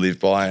to live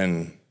by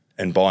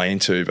and buy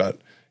into. But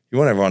you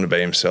want everyone to be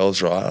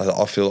themselves, right?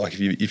 I feel like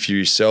if you're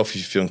yourself, if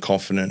you're feeling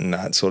confident in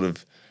that sort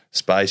of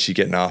space, you're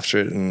getting after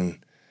it, and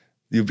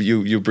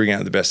you'll bring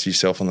out the best of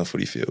yourself on the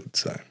footy field.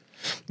 So,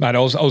 mate, I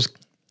was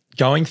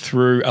going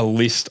through a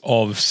list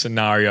of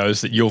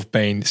scenarios that you've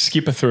been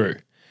skipper through,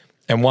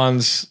 and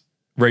one's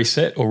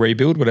reset or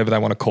rebuild, whatever they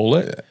want to call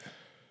it. Yeah.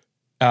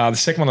 The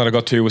second one that I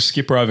got to was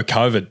skipper over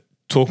COVID.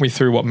 Talk me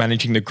through what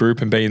managing the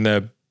group and being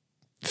the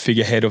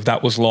figurehead of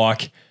that was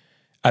like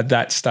at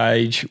that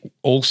stage,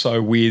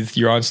 also with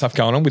your own stuff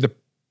going on with a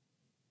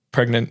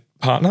pregnant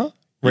partner,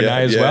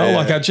 Renee, as well.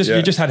 Like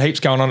you just had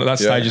heaps going on at that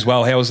stage as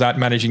well. How was that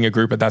managing a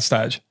group at that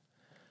stage?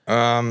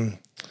 To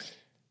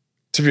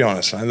be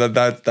honest, man,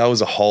 that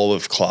was a whole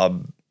of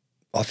club.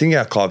 I think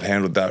our club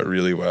handled that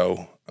really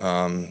well.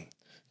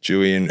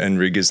 Dewey and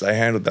Riggers, they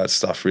handled that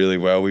stuff really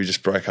well. We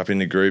just broke up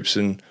into groups,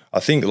 and I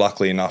think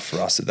luckily enough for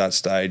us at that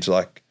stage,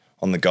 like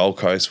on the Gold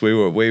Coast, we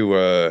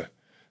were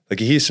like,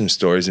 you hear some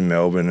stories in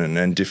Melbourne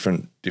and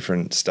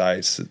different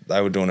states that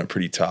they were doing it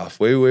pretty tough.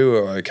 We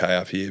were okay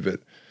up here, but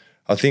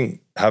I think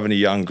having a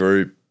young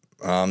group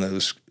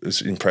that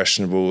was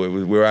impressionable,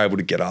 we were able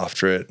to get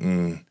after it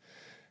and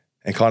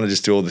kind of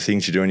just do all the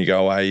things you do when you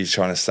go away. You're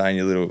trying to stay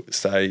in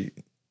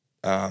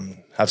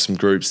have some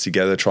groups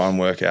together, try and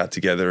work out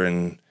together,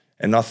 and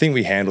I think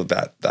we handled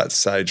that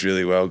stage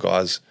really well,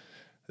 guys.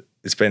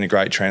 It's been a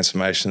great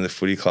transformation of the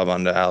footy club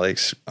under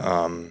Alex.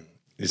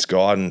 His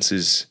guidance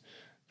is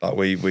like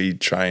we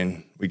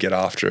train, we get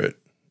after it.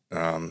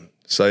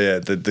 So yeah,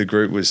 the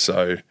group was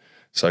so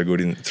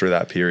good through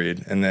that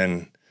period. And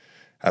then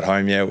at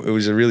home, yeah, it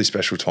was a really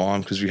special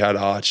time because we had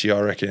Archie,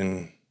 I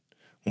reckon,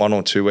 1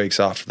 or 2 weeks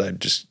after they'd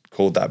just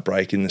called that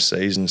break in the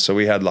season. So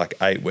we had like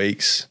 8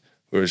 weeks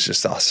where it was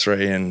just us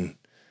three, and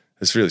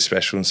it's really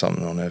special and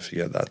something I'll never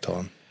forget that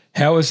time.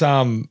 How has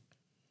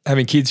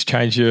having kids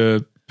change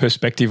your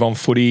perspective on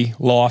footy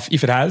life,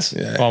 if it has?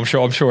 Yeah. Well,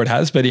 I'm sure it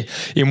has, but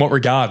in what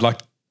regard?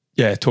 Like,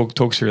 yeah, talk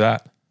us through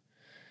that.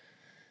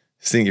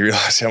 I think you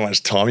realise how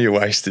much time you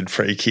wasted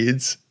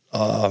pre-kids.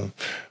 You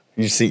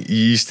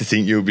used to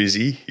think you were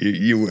busy.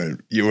 You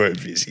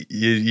weren't busy.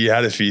 You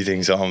had a few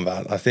things on,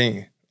 but I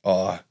think,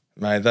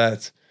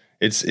 mate,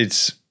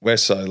 we're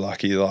so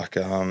lucky. Like,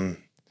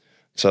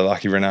 so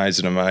lucky. Renee's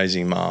an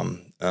amazing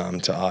mum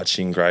to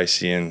Archie and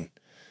Gracie, and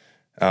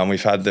we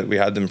had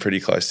them pretty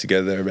close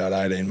together. They're about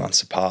 18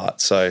 months apart,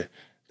 so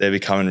they're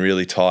becoming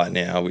really tight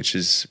now, which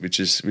is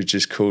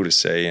cool to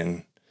see.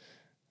 And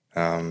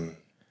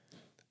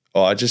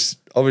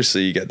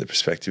obviously you get the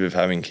perspective of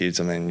having kids.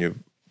 I mean, you're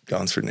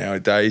going through it now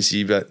with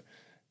Daisy, but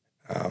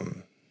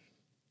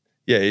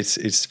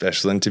it's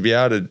special. And to be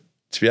able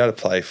to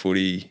play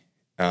footy,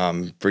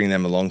 bring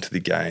them along to the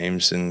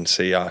games and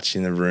see Archie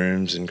in the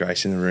rooms and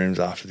Grace in the rooms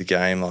after the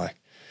game, like,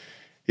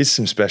 it's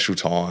some special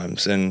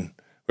times. And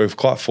we're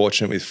quite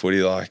fortunate with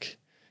footy. Like,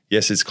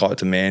 yes, it's quite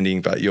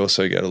demanding, but you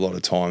also get a lot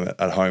of time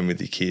at home with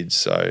your kids.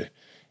 So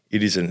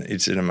it's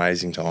an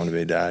amazing time to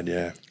be a dad,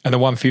 yeah. And the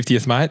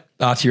 150th, mate,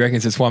 Archie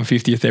reckons it's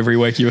 150th every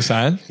week, you were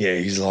saying? Yeah,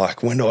 he's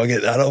like, when do I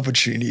get that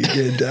opportunity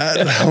again,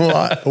 Dad? I'm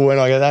like, when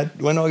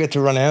do I get to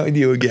run out with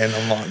you again?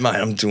 I'm like,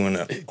 mate, I'm doing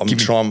it. I'm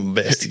trying my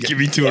best to get. Give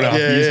me 2.5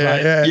 years,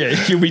 mate.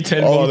 Yeah, give me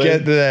 10 more. I'll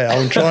get there.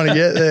 I'm trying to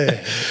get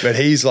there. But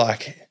he's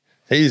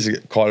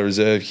quite a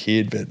reserved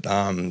kid, but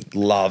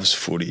loves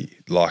footy,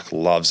 like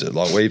loves it.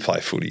 Like, we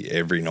play footy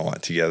every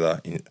night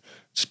together,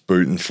 just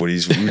booting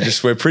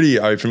footies. We're pretty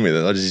open with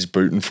it. I just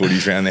booting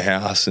footies around the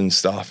house and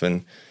stuff,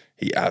 and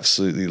he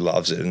absolutely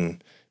loves it. And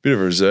a bit of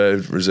a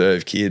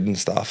reserved kid and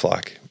stuff.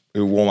 Like,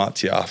 he'll warm up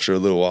to you after a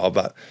little while,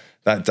 but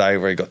that day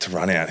where he got to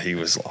run out, he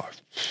was like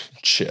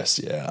Chest,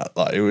 yeah.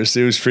 Like it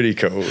was pretty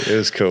cool. It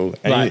was cool.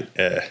 And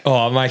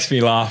Oh, it makes me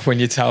laugh when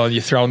you're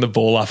throwing the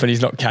ball up and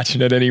he's not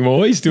catching it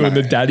anymore. He's doing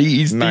the daddy.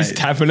 He's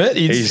tapping it.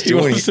 He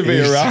wants to be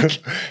a ruck.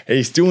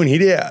 He's doing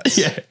hit outs.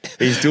 Yeah.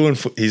 He's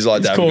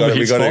like that.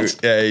 We got to.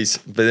 Yeah.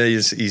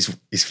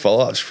 His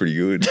follow up's pretty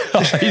good.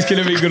 He's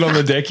going to be good on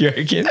the deck, you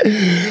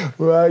reckon?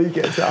 Well, he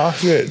gets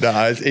after it.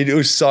 No, it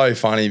was so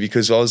funny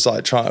because I was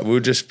like we were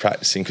just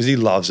practicing because he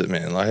loves it,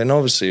 man. Like, and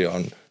obviously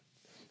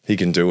he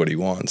can do what he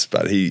wants,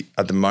 but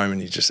at the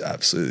moment he just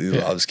absolutely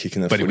loves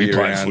kicking the footy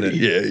around.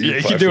 Yeah,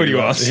 he can do what he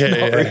wants. Yeah,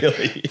 not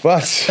really.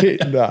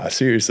 But no,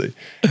 seriously.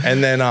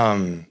 And then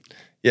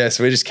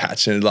so we're just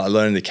catching it, like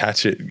learning to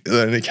catch it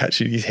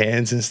in his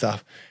hands and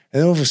stuff.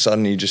 And then all of a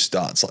sudden he just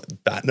starts like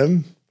batting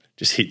them,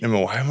 just hitting them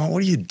away. I'm like,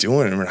 what are you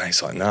doing? And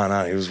Renee's like,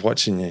 no, he was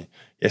watching you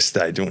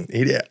yesterday doing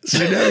hit outs.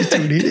 So now he's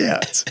doing hit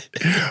outs.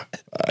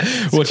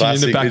 Watching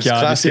classic. In the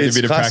backyard, just getting a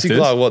bit of practice.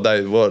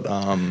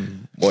 Like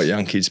what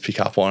young kids pick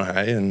up on,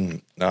 hey?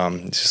 And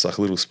it's just like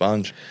a little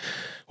sponge.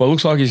 Well, it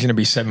looks like he's going to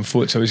be 7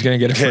 foot, so he's going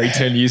to get a free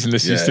 10 years in the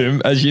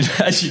system, as you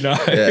know.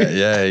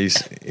 Yeah,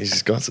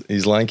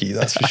 he's lanky,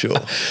 that's for sure.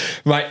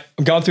 Mate,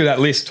 I'm going through that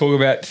list. Talk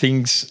about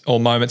things or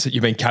moments that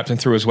you've been captain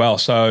through as well.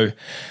 So,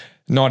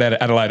 night out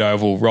at Adelaide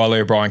Oval,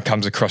 Riley O'Brien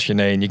comes across your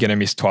knee and you're going to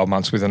miss 12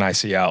 months with an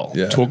ACL.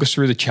 Yeah. Talk us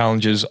through the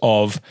challenges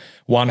of,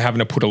 one, having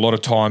to put a lot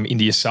of time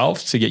into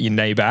yourself to get your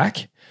knee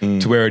back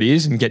to where it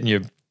is and getting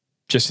you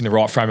just in the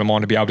right frame of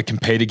mind to be able to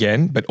compete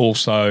again, but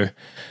also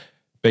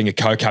being a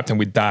co-captain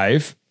with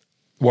Dave,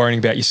 worrying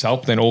about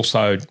yourself, but then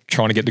also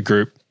trying to get the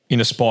group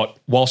in a spot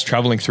whilst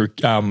travelling through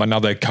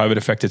another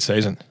COVID-affected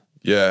season.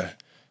 Yeah.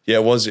 Yeah,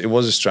 it was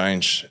a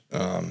strange,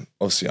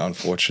 obviously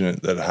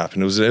unfortunate that it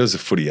happened. It was a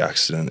footy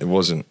accident. It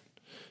wasn't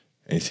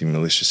anything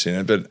malicious in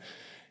it. But,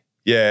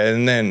 yeah,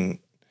 and then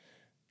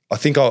I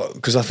think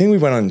we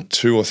went on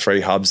 2 or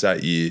 3 hubs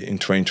that year in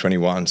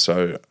 2021,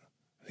 so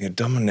I think I'd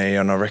done my knee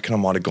and I reckon I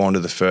might have gone to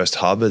the first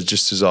hub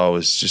just as I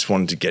was just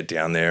wanted to get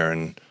down there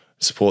and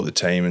support the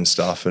team and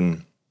stuff.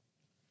 And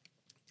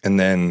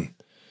then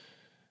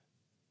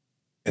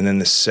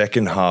the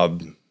second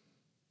hub,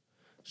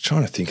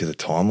 trying to think of the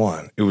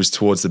timeline. It was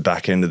towards the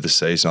back end of the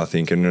season, I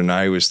think, and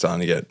Renee was starting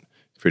to get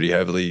pretty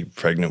heavily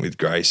pregnant with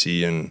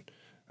Gracie, and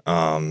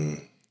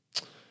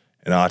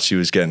Archie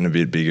was getting a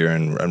bit bigger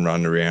and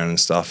running around and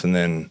stuff. And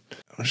then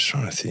I'm just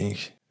trying to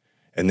think.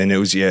 And then it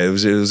was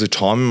a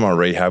time in my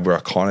rehab where I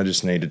kind of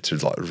just needed to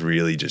like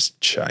really just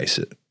chase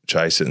it,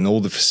 and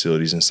all the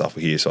facilities and stuff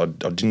were here. So I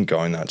didn't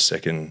go in that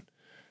second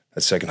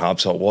hub.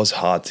 So it was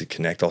hard to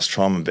connect. I was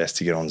trying my best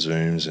to get on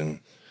Zooms and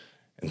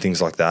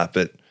things like that,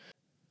 but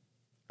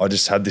I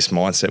just had this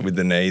mindset with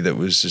the knee that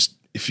was just,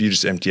 if you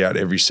just empty out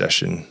every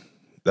session,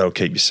 that'll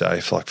keep you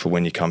safe, like for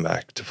when you come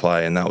back to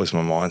play. And that was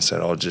my mindset.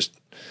 I'll just,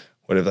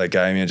 whatever they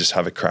gave me, I'd just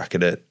have a crack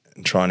at it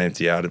and try and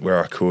empty out it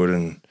where I could.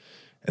 And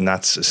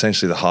that's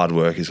essentially the hard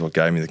work is what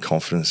gave me the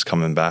confidence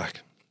coming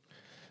back.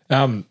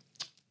 And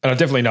I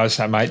definitely noticed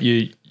that, mate.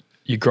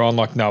 You grind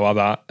like no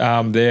other.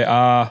 There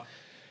are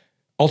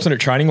alternate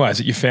training ways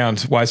that you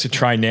found ways to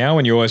train now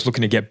and you're always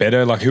looking to get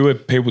better. Like, who are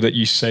people that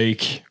you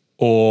seek,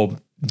 or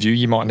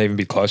you might not even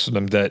be close to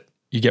them, that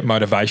you get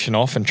motivation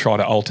off and try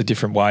to alter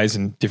different ways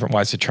and different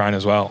ways to train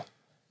as well?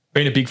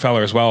 Being a big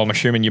fella as well, I'm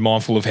assuming you're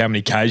mindful of how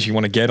many Ks you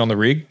want to get on the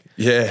rig.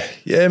 Yeah,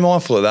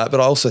 mindful of that. But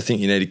I also think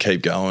you need to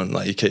keep going.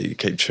 Like, you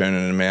keep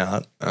churning them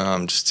out,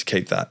 just to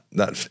keep that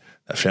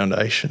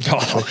foundation.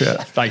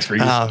 Thanks,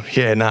 Riggs.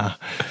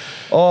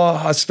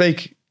 I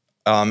speak.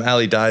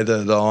 Ali Day,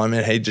 the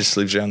Ironman, he just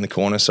lives around the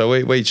corner, so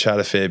we chat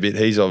a fair bit.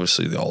 He's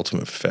obviously the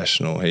ultimate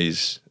professional.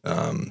 He's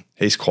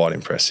quite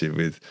impressive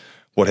with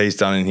what he's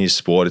done in his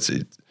sport. It's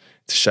a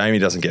shame he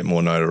doesn't get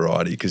more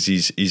notoriety, because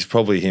he's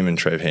probably, him and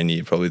Trev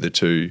Henny, probably the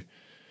two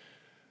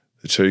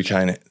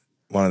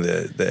one of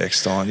the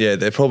ex-time. Yeah,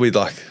 they're probably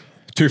like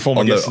two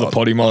former guests of the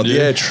potty, mind you.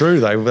 Yeah, true.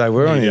 They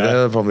were on here.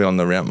 They're probably on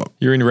the round.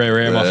 You're in rare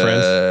air, my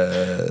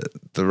friends.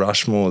 The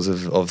Rushmores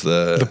of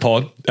the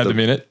pod at the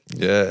minute.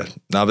 Yeah,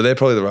 no, but they're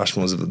probably the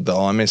Rushmores of the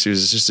Ironman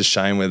series. It's just a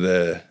shame where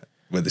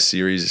the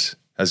series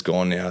has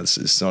gone now.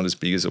 It's not as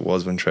big as it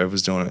was when Trev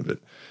was doing it. But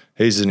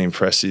he's an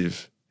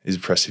impressive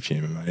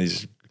human, mate.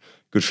 He's a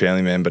good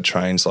family man, but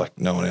trains like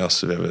no one else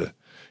have ever.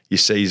 You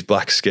see his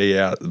black ski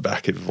out the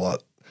back of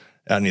like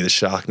out near the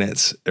shark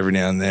nets every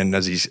now and then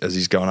as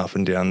he's going up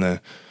and down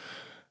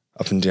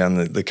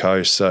the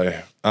coast.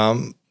 So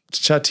to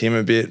chat to him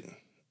a bit.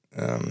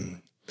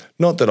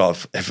 Not that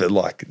I've ever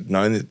like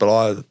known it,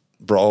 but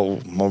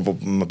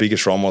my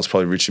biggest role model was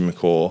probably Richie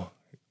McCaw,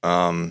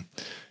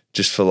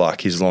 just for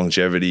like his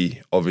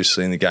longevity,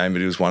 obviously in the game. But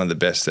he was one of the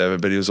best ever.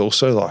 But he was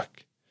also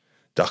like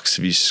ducks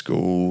of his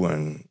school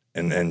and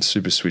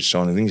super switched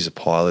on. I think he's a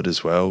pilot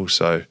as well.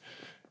 So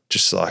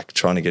just like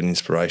trying to get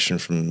inspiration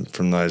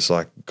from those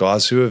like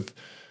guys who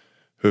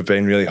have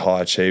been really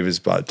high achievers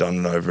but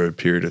done it over a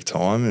period of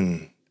time,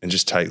 and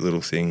just take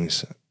little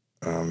things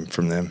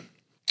from them.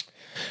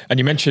 And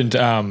you mentioned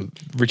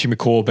Richie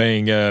McCaw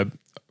being a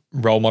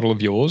role model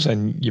of yours,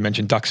 and you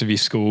mentioned ducks of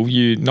his school.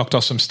 You knocked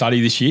off some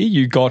study this year.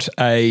 You got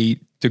a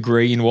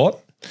degree in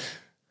what?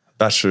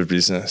 Bachelor of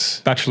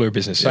Business. Bachelor of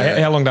Business. So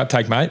how long did that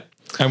take, mate?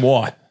 And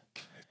why?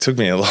 It took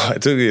me a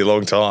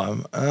long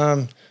time.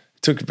 It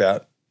took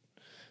about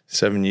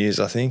 7 years,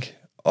 I think.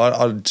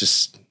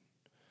 It's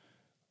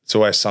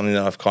always something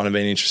that I've kind of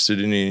been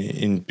interested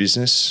in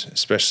business,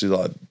 especially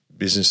like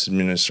business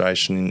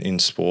administration in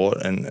sport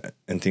and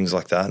things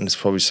like that. And it's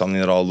probably something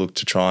that I'll look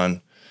to try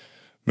and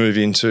move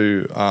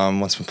into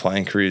once my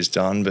playing career is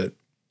done. But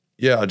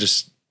yeah,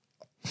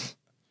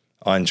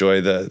 I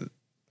enjoy that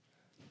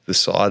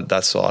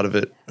side of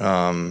it.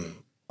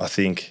 I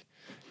think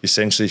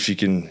essentially if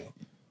you're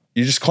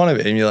just kind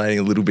of emulating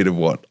a little bit of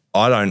what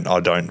I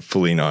don't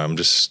fully know. I'm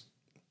just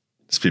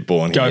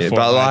spitballing here.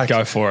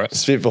 Go for it.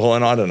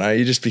 Spitballing, I don't know.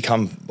 You just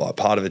become like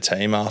part of a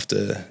team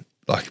after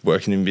like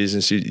working in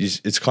business.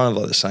 It's kind of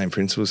like the same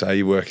principles, how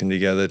you're working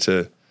together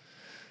to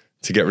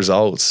get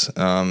results.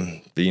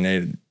 But you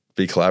need to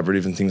be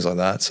collaborative and things like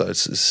that. So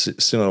it's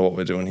similar to what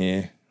we're doing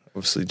here,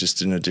 obviously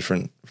just in a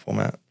different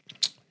format.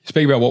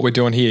 Speaking about what we're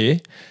doing here,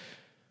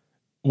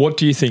 what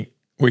do you think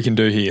we can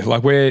do here?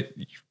 Like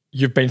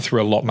you've been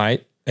through a lot,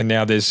 mate, and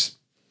now there's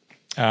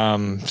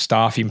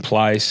staff in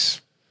place,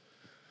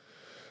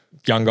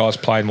 young guys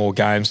playing more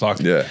games.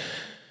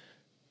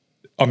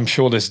 I'm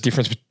sure there's a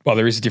difference. Well,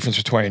 there is a difference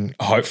between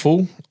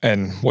hopeful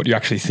and what you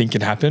actually think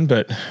can happen.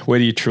 But where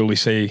do you truly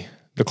see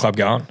the club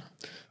going?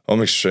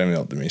 I'm extremely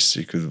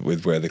optimistic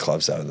with where the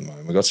club's at the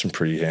moment. We've got some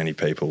pretty handy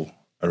people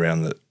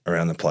around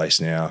the place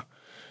now.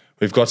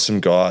 We've got some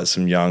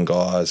young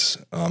guys,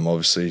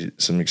 obviously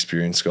some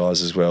experienced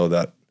guys as well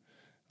that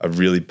are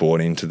really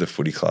bought into the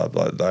footy club.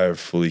 Like they are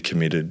fully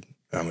committed.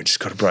 We just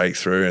got to break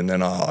through, and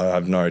then I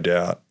have no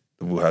doubt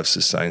we'll have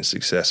sustained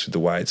success with the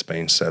way it's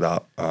been set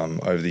up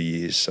over the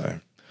years.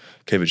 So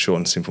keep it short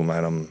and simple,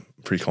 mate. I'm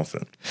pretty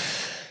confident.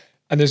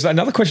 And there's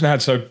another question I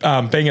had. So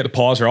being at the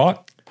Pies, right?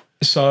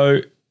 So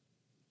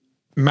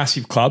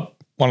massive club,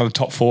 one of the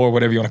top four, or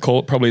whatever you want to call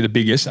it, probably the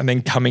biggest, and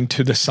then coming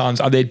to the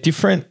Suns. Are there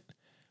different,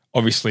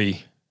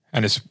 obviously,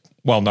 and it's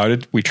well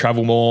noted, we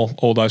travel more,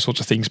 all those sorts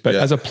of things, but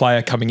as a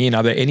player coming in,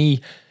 are there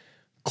any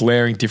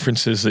glaring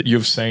differences that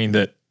you've seen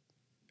that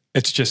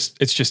it's just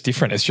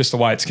different? It's just the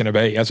way it's going to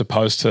be as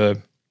opposed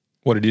to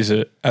what it is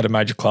at a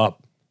major club?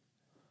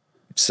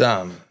 It's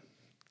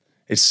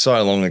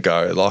so long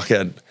ago. Like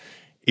it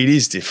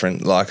is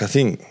different. Like I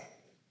think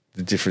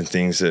the different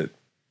things that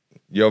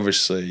you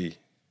obviously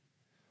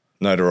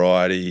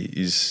notoriety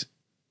is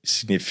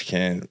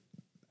significant.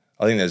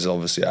 I think there's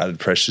obviously added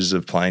pressures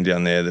of playing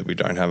down there that we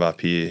don't have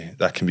up here.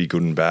 That can be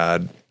good and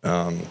bad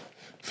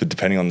for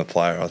depending on the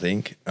player, I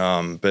think.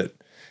 But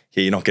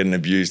yeah, you're not getting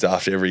abused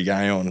after every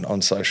game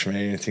on social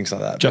media and things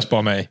like that. Just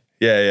by me.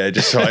 Yeah,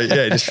 just by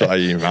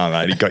you,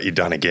 mate. He got you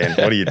done again.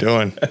 What are you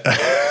doing?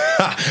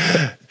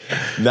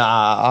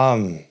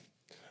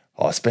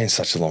 It's been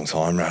such a long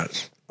time,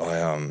 Rat.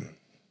 I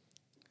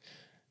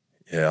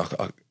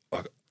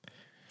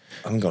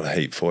haven't got a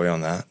heap for you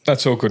on that.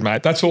 That's all good,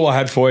 mate. That's all I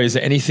had for you. Is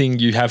there anything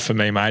you have for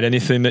me, mate?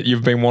 Anything that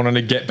you've been wanting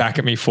to get back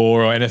at me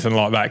for or anything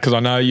like that? Because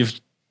I know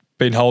you've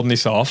been holding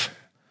this off.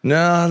 No,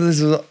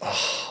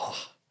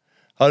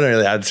 I don't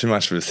really have too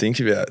much of a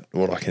think about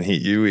what I can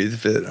hit you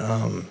with, but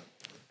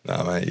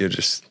no, mate, you're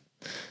just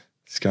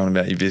going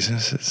about your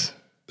business.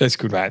 That's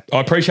good, mate. I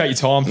appreciate your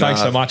time.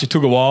 Thanks so much. It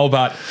took a while,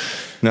 but...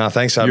 No,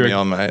 thanks for having me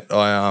on, mate.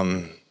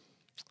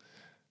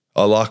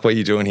 I like what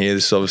you're doing here.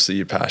 This is obviously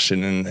your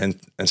passion and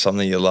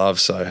something you love.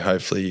 So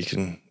hopefully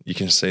you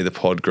can see the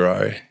pod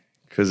grow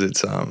because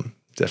it's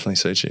definitely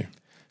suits you.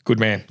 Good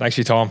man. Thanks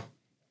for your time.